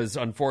challenge was,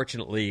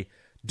 unfortunately,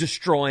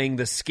 destroying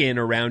the skin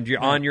around your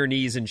on your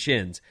knees and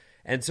shins.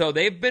 And so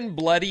they've been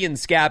bloody and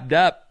scabbed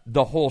up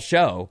the whole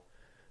show.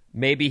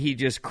 Maybe he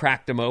just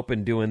cracked them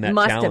open doing that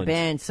challenge. Must have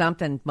been.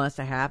 Something must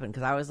have happened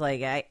because I was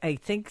like, I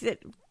think that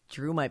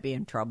Drew might be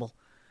in trouble.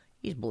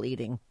 He's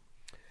bleeding.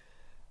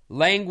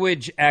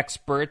 Language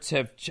experts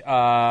have,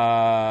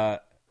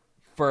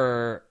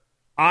 for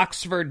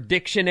Oxford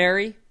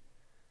Dictionary,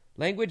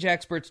 language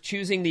experts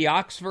choosing the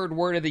Oxford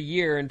Word of the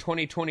Year in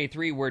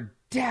 2023 were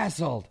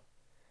dazzled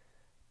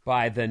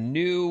by the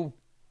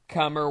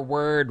newcomer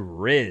word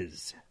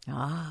riz.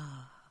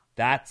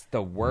 That's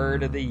the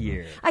word of the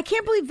year. I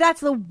can't believe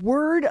that's the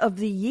word of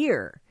the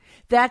year.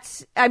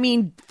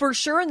 For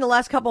sure in the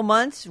last couple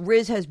months,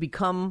 riz has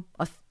become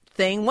a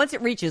thing. Once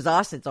it reaches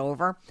us, it's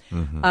over.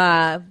 Mm-hmm.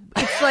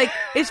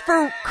 It's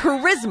for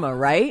charisma,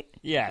 right?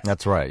 Yes.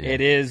 That's right. Yeah.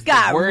 It is.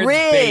 The word's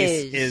riz.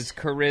 base is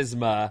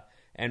charisma,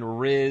 and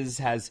riz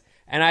has...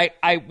 And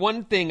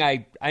one thing,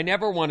 I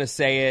never want to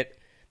say it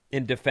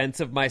in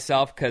defense of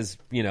myself because,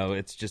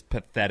 it's just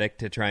pathetic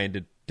to try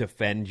and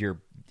defend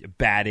your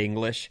bad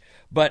English.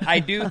 But I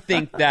do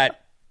think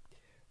that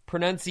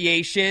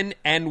pronunciation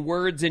and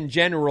words in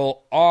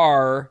general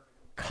are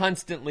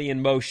constantly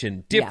in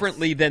motion,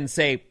 differently than,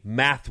 say,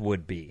 math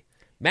would be.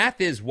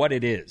 Math is what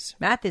it is.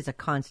 Math is a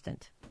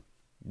constant.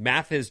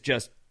 Math is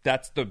just,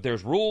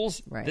 there's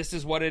rules. Right. This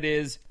is what it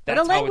is. But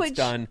That's how it's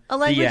done. A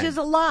language is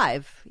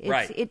alive.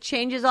 Right. It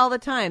changes all the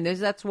time.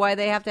 That's why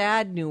they have to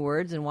add new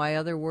words and why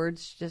other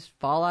words just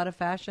fall out of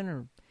fashion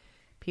or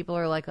people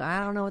are like,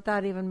 I don't know what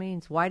that even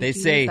means. Why did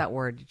you use that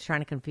word? You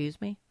trying to confuse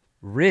me?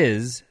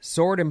 Riz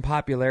soared in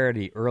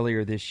popularity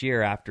earlier this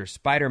year after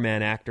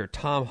Spider-Man actor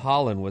Tom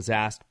Holland was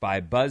asked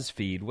by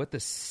BuzzFeed what the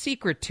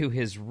secret to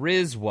his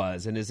riz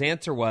was, and his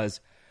answer was,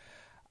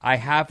 I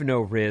have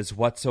no riz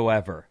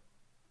whatsoever.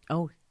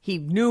 Oh, he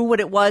knew what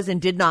it was and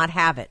did not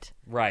have it.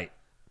 Right.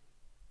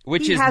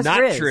 Which is not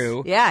riz.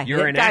 true. Yeah,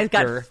 you're an guy's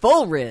actor. Got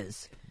full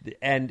riz.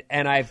 And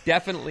I've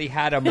definitely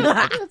had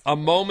a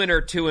moment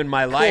or two in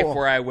my life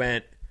where I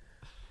went,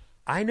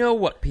 I know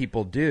what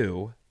people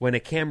do when a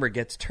camera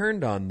gets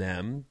turned on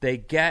them.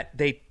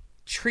 They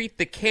treat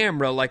the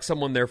camera like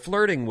someone they're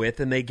flirting with,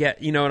 and they get,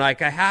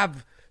 I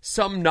have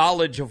some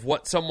knowledge of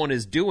what someone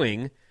is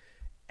doing,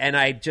 and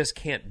I just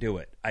can't do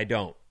it. I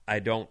don't.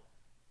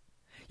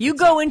 You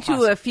go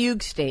into a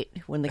fugue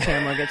state when the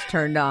camera gets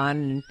turned on,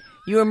 and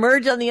You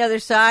emerge on the other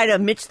side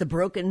amidst the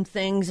broken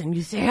things, and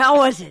you say, "How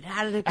was it?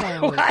 How did it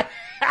go? What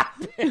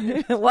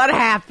happened? What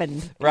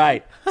happened?"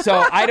 Right.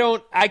 So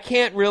I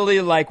can't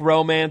really like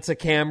romance a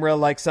camera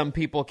like some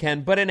people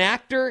can, but an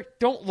actor,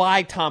 don't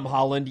lie, Tom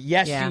Holland.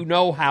 Yes, you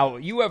know how.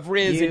 You have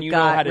Riz and you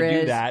know how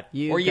to do that.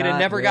 Or you'd have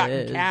never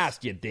gotten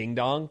cast, you ding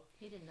dong.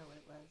 He didn't know what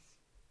it was.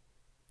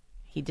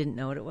 He didn't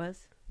know what it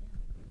was?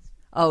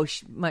 Oh,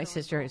 my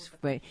sister is.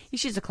 Wait,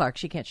 she's a Clark.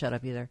 She can't shut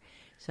up either.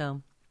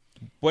 So.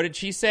 What did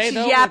she say, She's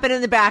though? yapping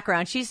in the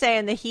background. She's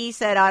saying that he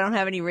said, "I don't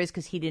have any Riz,"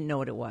 because he didn't know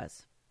what it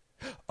was.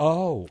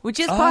 Oh. Which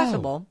is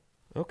possible.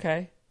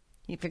 Okay.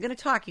 If you're going to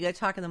talk, you got to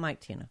talk in the mic,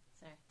 Tina.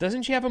 Sorry.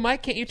 Doesn't she have a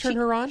mic? Can't you turn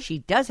her on? She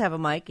does have a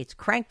mic. It's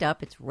cranked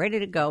up. It's ready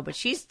to go. But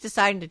she's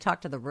deciding to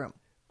talk to the room.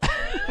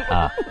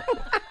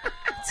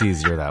 It's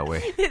easier that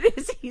way. It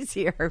is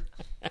easier.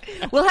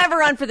 We'll have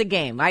her on for the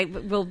game.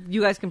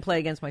 You guys can play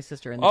against my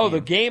sister in the game.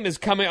 The game is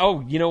coming.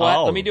 Oh, you know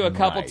what? Let me do a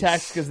couple nice.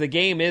 texts because the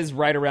game is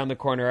right around the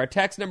corner. Our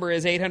text number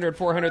is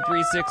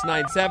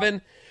 800-400-3697.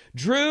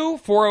 Drew,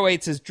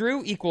 408 says,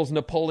 Drew equals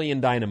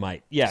Napoleon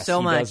Dynamite. Yes, so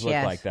he much, does look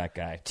yes. like that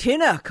guy.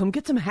 Tina, come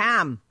get some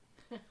ham.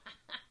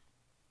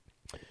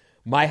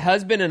 My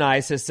husband and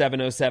I, says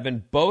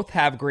 707, both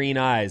have green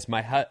eyes.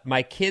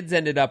 My kids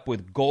ended up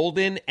with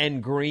golden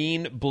and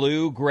green,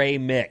 blue-gray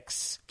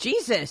mix.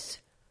 Jesus.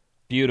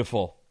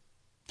 Beautiful.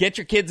 Get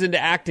your kids into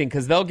acting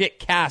because they'll get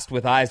cast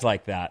with eyes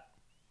like that.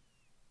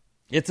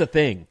 It's a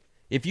thing.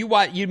 If you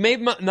watch, you may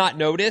not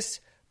notice,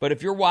 but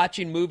if you're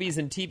watching movies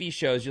and TV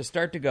shows, you'll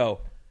start to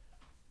go,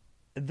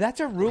 that's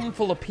a room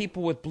full of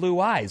people with blue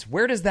eyes.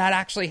 Where does that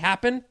actually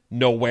happen?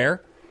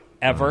 Nowhere.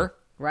 Ever.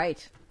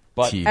 Right.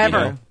 But TV. Ever.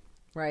 You know,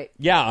 right.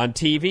 yeah, on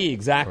TV,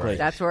 exactly. Right.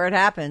 That's where it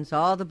happens.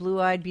 All the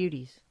blue-eyed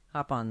beauties.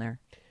 Hop on there.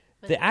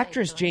 The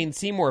actress Jane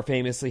Seymour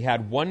famously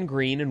had one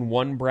green and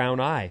one brown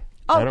eye.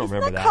 Oh, I don't isn't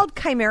remember that called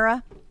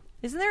chimera?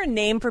 Isn't there a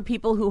name for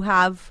people who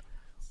have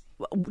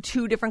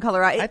two different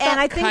color eyes? I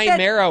thought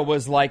chimera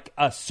was like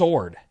a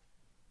sword.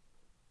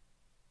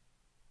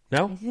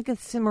 No? I think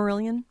it's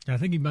Cimmerillion. I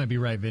think you might be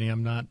right, Vinny. I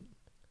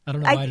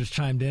don't know why I just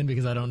chimed in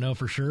because I don't know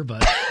for sure,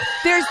 but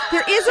there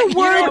is a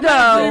word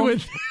though.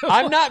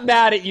 I'm not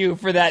mad at you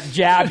for that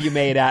jab you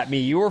made at me.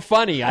 You were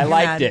funny. I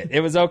liked it.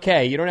 It was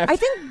okay. You don't have to... I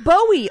think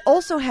Bowie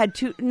also had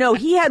two. No,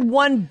 he had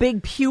one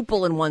big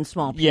pupil and one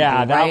small pupil.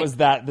 Yeah, that right? was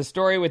that. The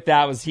story with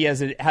that was he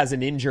has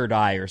an injured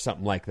eye or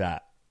something like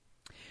that.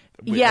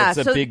 Yeah, it's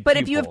a so big but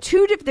if you have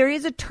pupil. there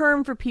is a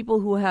term for people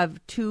who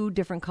have two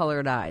different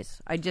colored eyes.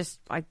 I'm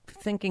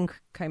thinking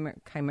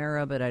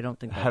chimera, but I don't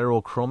think that.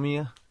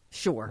 Heterochromia?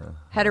 Sure.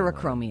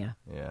 Heterochromia.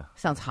 Yeah.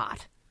 Sounds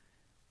hot.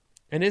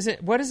 And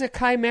what is a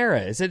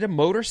chimera? Is it a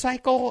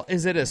motorcycle?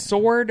 Is it a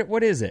sword?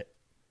 What is it?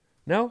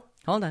 No?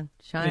 Hold on.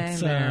 it's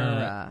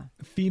Chimera.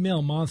 a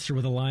female monster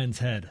with a lion's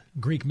head.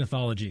 Greek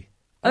mythology.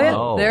 Oh,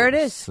 yeah. There it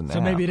is. Snap.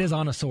 So maybe it is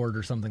on a sword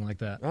or something like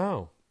that.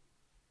 Oh.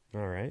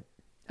 All right.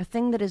 A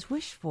thing that is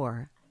wished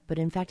for, but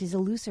in fact is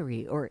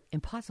illusory or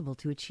impossible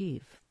to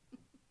achieve.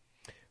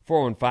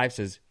 415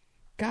 says,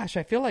 gosh,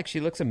 I feel like she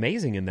looks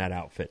amazing in that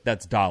outfit.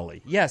 That's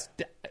Dolly. Yes,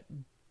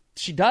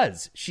 she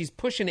does. She's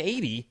pushing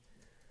 80,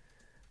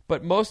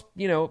 but most,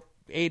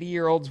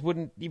 80-year-olds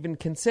wouldn't even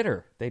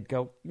consider. They'd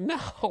go, no,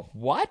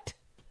 what?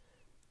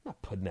 I'm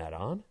not putting that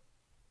on.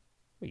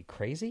 Are you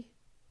crazy?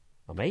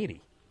 I'm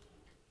 80.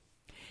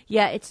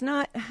 Yeah, it's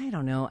not, I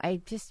don't know.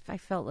 I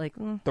felt like...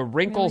 The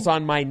wrinkles really?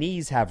 on my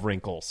knees have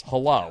wrinkles.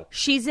 Hello.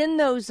 She's in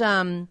those,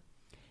 those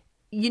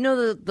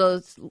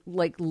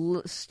like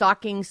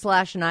stocking /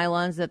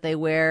 nylons that they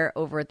wear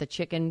over at the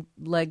chicken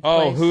leg place.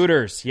 Oh,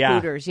 Hooters, yeah.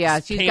 Hooters, yeah.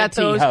 It's She's got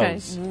those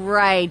pantyhose.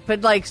 right,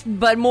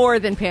 but more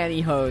than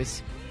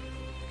pantyhose.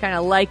 Kind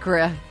of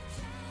lycra,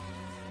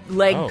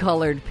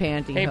 leg-colored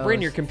pantyhose. Hey,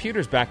 Bryn, your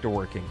computer's back to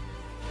working.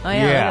 Oh,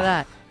 yeah, look at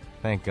that.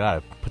 Thank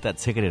God. I put that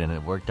ticket in and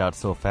it worked out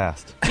so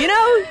fast.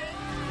 That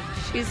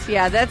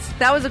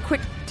was a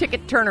quick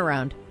ticket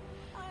turnaround.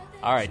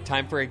 All right,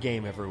 time for a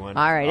game, everyone.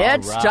 All right,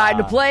 it's time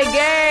to play a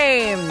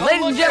game.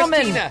 Ladies and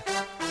gentlemen,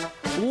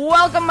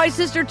 welcome my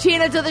sister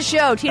Tina to the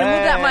show. Tina,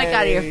 move that mic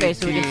out of your face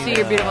so we can see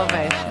your beautiful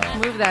face.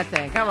 Move that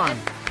thing. Come on.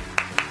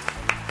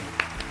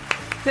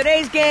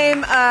 Today's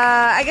game,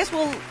 I guess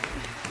we'll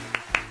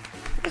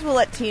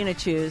let Tina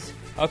choose.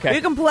 Okay.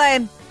 You can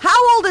play,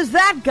 how old is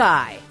that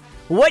guy?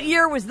 What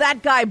year was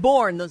that guy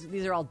born?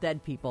 These are all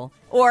dead people.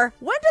 Or,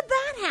 when did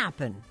that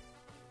happen?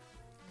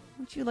 What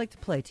would you like to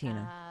play,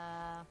 Tina?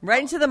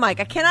 Right into the mic.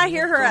 I cannot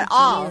hear her at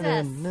all.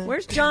 Jesus.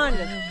 Where's John?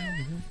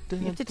 You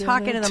have to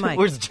talk into the mic.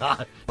 Where's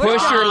John?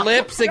 Push your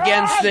lips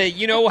against the...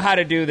 You know how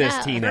to do this,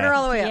 Tina. Turn her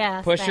all the way up.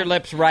 Yeah, Push your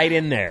lips right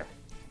in there.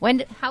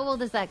 How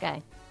old is that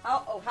guy?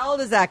 How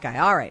old is that guy?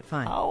 All right,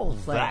 fine. How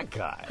old's that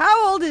guy?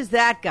 How old is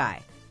that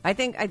guy? I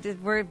think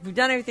we've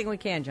done everything we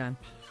can, John.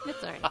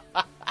 It's all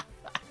right.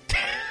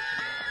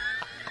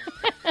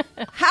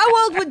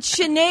 How old would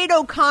Sinead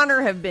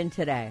O'Connor have been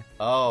today?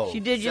 Oh, She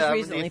did just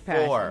recently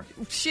 74.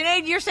 pass.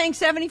 Sinead, you're saying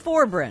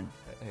 74, Bryn.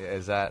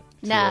 Is that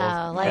too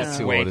No, old? like- That's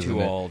too Way old, too isn't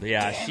it? old.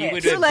 Yeah, she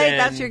would Too have late, been...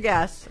 that's your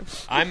guess.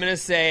 I'm going to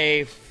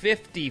say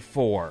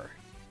 54.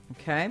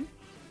 Okay.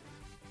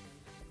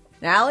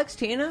 Alex,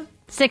 Tina?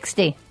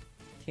 60.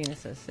 Tina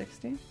says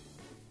 60.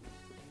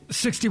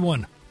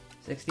 61.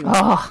 61.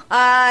 Oh.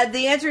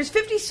 The answer is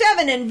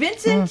 57, and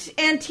Vincent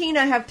and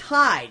Tina have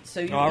tied, so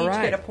you All each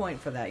right. get a point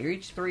for that. You're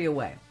each 3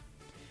 away.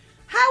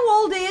 How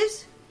old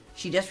is...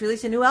 She just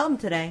released a new album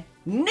today.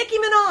 Nicki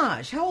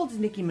Minaj. How old is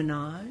Nicki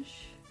Minaj?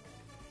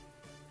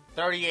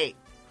 38.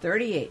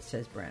 38,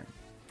 says Brent.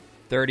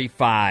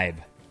 35.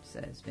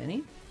 Says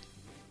Vinny.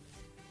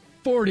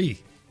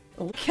 40.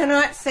 We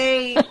cannot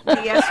say the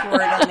S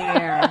word on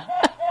the air.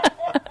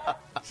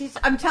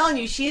 I'm telling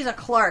you, she's a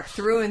Clark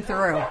through and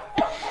through.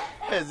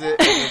 Is it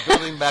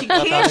building back She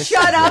up on can't it?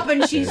 shut up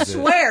and she Is it-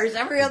 swears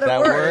every other that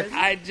word. work?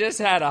 I just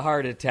had a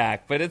heart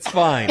attack, but it's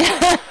fine.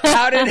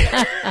 How did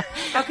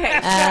Okay,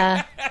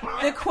 so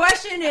the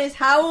question is,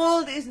 how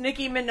old is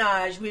Nicki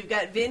Minaj? We've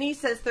got Vinny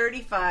says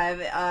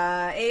 35,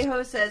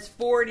 Aho says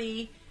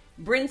 40,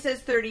 Bryn says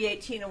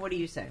 38. Tina, what do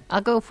you say?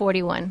 I'll go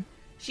 41.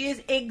 She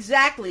is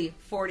exactly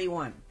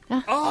 41.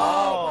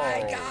 Oh,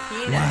 my God.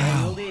 Tina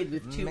in the lead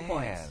with 2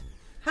 points.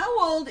 How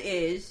old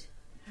is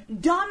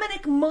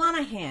Dominic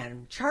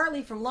Monaghan,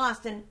 Charlie from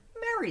Lost, and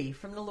Merry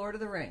from The Lord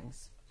of the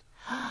Rings?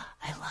 I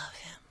love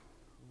him.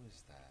 Who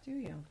is that? Do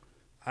you?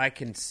 I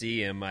can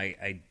see him.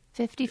 I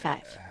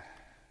 55.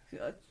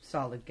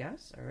 Solid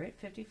guess. All right,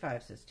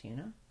 55, says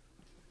Tina.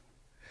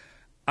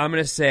 I'm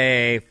going to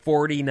say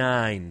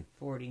 49.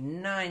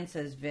 49,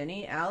 says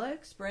Vinny.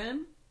 Alex,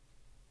 Brim?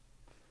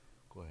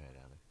 Go ahead,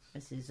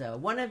 Alex. This is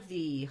one of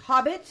the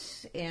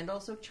Hobbits and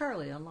also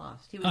Charlie on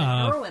Lost. He was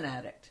a heroin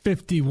addict.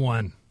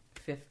 51.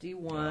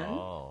 51.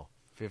 Oh,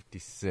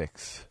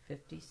 56.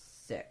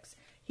 56.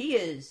 He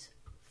is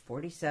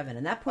 47,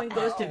 and that point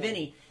goes to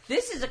Vinny.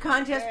 This is a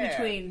contest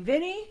between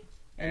Vinny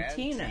and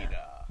Tina.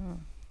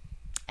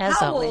 As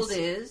How always. old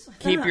is...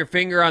 Keep your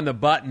finger on the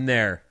button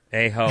there,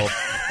 Aho.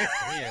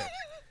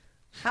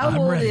 How I'm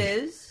old ready.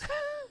 is...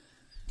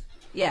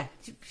 Yeah,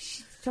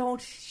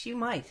 she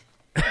might.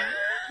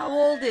 How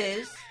old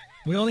is...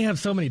 We only have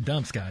so many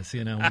dumps, guys.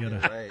 You know, we gotta.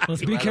 Right. Let's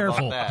be Right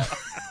careful. about that.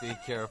 Be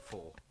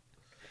careful.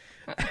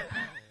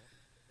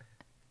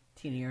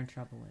 Tina, you're in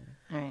trouble later.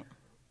 All right.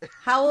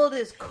 How old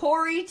is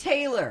Corey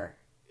Taylor?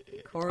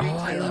 Corey Taylor.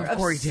 I love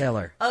Corey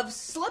Taylor. Of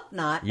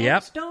Slipknot Yep.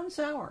 and Stone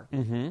Sour.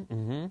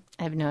 I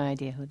have no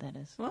idea who that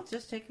is. Well,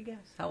 just take a guess.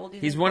 How old do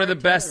you He's think one of the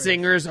Corey best Taylor is?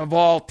 singers of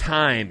all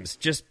times.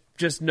 Just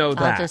know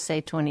that. I'll just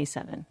say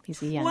 27.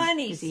 He's a young.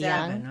 27. Is he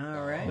young?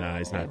 All right. No,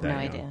 he's I not have that no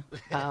young. idea.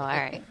 Oh, all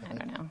right. I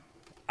don't know.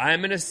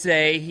 I'm going to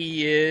say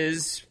he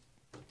is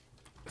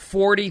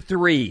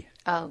 43.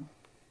 Oh.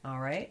 All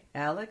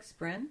right.Alex,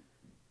 Bryn?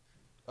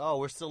 Oh,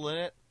 we're still in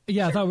it?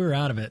 Yeah, I thought we were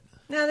out of it.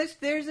 No,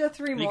 there's a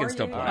 3 more. can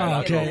still play. Oh,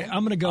 okay, get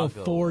I'm gonna go I'll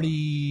go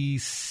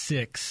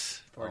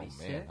 46.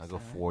 46. Oh, man. I'll go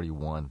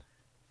 41.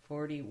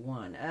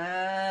 41.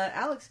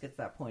 Alex gets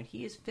that point.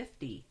 He is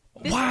 50.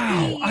 50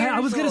 Wow,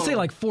 I was gonna years say old.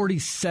 like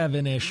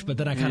 47-ish, but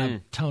then I kind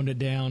of toned it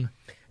down.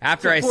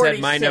 After So I said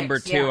my 46, number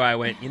 2, yeah. I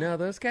went,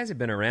 those guys have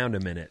been around a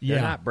minute. They're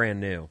Yeah. not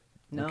brand new.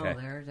 No, Okay.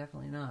 they're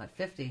definitely not.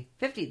 50.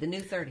 50, the new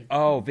 30.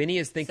 Oh, Vinny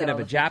is thinking So, of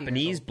a 50 years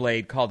Japanese old.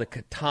 blade called a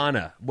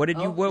katana. What was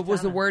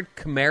the katana. word?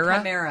 Chimera?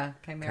 Chimera.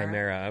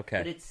 Chimera, okay.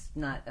 But it's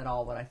not at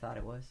all what I thought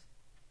it was.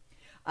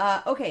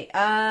 Okay,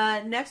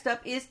 next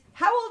up is,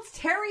 how old's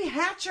Terry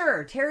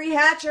Hatcher? Terry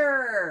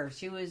Hatcher!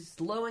 She was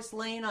Lois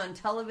Lane on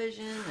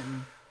television.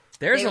 And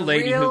There's they a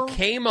lady real- who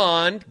came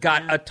on,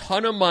 got a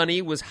ton of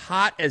money, was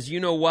hot as you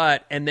know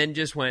what, and then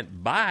just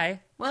went, bye.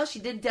 Well, she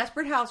did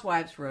Desperate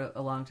Housewives for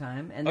a long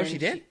time. And Oh, then she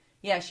did?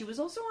 Yeah, she was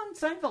also on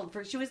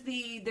Seinfeld. She was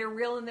their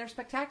real and their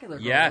spectacular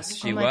girl. Yes,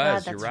 wasn't she oh my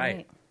was. God, You're that's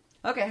right.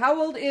 Okay,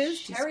 how old is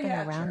She's Terry been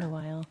Hatcher? around a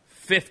while.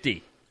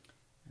 50.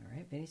 All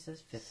right, Benny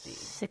says 50.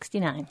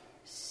 69.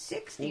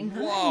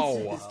 69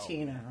 Whoa. says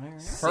Tina. All right.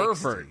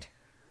 Pervert.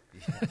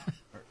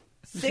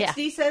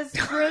 60 says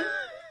Bryn.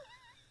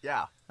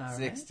 Yeah. All right.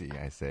 60,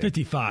 I say.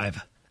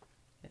 55.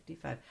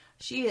 55.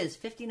 She is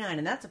 59,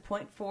 and that's a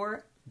point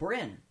for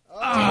Bryn.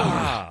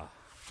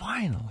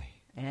 Finally.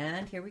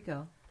 And here we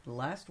go. The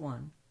last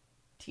one.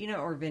 Tina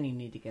or Vinny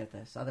need to get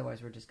this.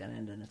 Otherwise, we're just going to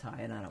end in a tie,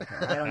 and I don't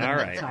care. I don't All know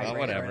right. the Well, tiebreaker,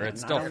 whatever. and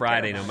It's I still don't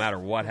Friday care no about matter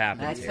what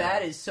happens.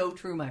 That is so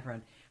true, my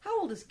friend.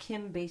 How old is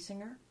Kim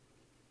Basinger?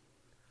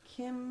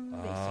 Kim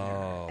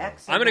Basinger.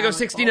 Ex of I'm going to go Ron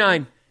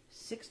 69. Paul.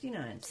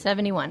 69.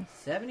 71.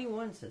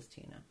 71, says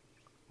Tina.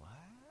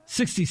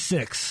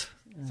 66.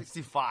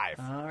 65.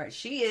 All right.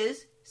 She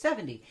is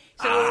 70.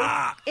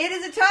 So it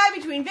is a tie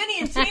between Vinny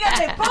and Tina.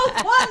 They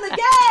both won the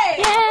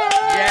game.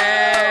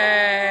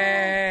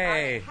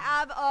 Yay!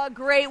 Have a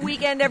great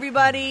weekend,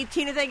 everybody.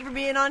 Tina, thank you for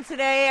being on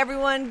today.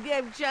 Everyone,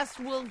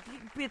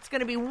 it's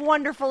going to be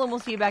wonderful, and we'll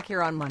see you back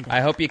here on Monday.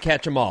 I hope you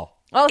catch them all.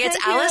 Oh, It's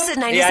thank you. Alice at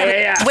 97.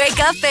 Yeah. Wake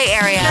up, Bay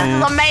Area. This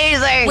is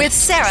amazing. With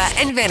Sarah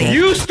and Vinny.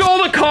 You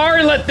stole the car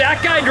and let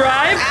that guy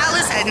drive?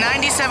 Alice at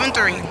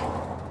 97.3.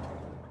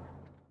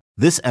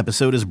 This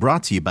episode is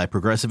brought to you by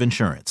Progressive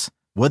Insurance.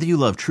 Whether you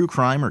love true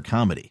crime or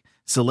comedy,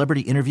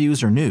 celebrity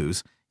interviews or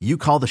news, you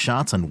call the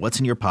shots on what's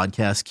in your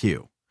podcast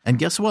queue. And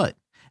guess what?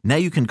 Now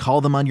you can call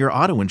them on your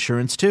auto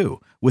insurance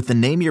too with the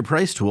Name Your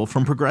Price tool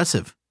from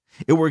Progressive.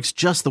 It works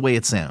just the way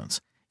it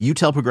sounds. You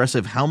tell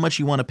Progressive how much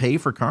you want to pay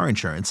for car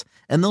insurance,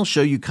 and they'll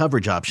show you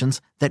coverage options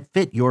that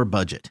fit your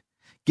budget.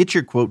 Get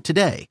your quote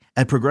today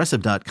at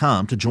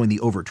Progressive.com to join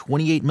the over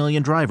 28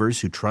 million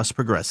drivers who trust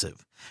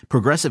Progressive.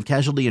 Progressive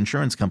Casualty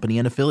Insurance Company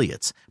and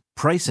Affiliates.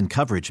 Price and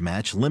coverage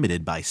match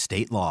limited by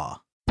state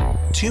law.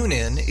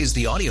 TuneIn is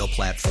the audio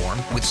platform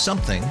with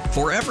something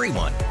for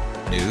everyone.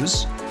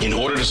 News. In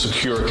order to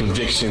secure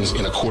convictions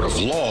in a court of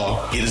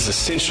law, it is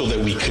essential that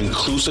we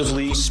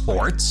conclusively.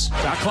 Sports.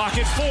 Shot clock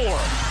at 4.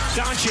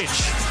 Doncic.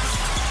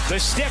 The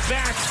step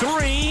back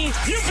 3.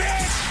 You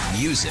bet.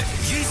 Music.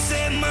 You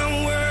set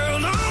my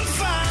world on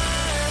fire.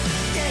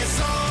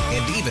 Yes,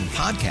 and even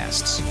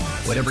podcasts.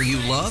 Whatever you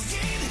love,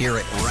 hear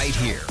it right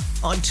here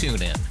on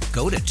TuneIn.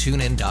 Go to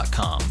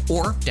TuneIn.com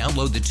or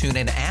download the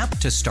TuneIn app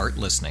to start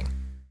listening.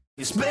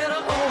 It's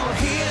better over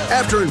here.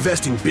 After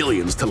investing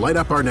billions to light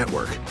up our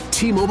network,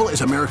 T-Mobile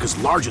is America's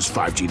largest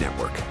 5G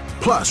network.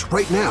 Plus,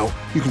 right now,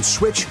 you can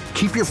switch,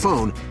 keep your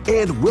phone,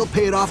 and we'll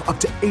pay it off up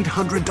to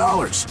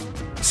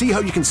 $800. See how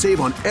you can save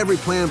on every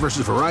plan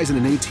versus Verizon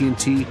and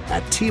AT&T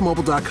at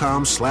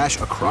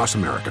T-Mobile.com/across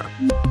America.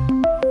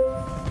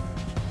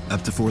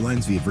 Up to 4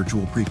 lines via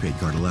virtual prepaid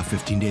card. Allow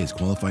 15 days.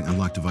 Qualifying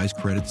unlocked device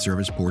credit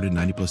service ported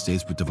 90+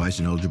 days with device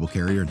and eligible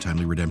carrier and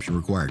timely redemption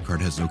required.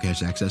 Card has no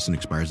cash access and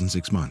expires in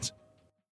 6 months.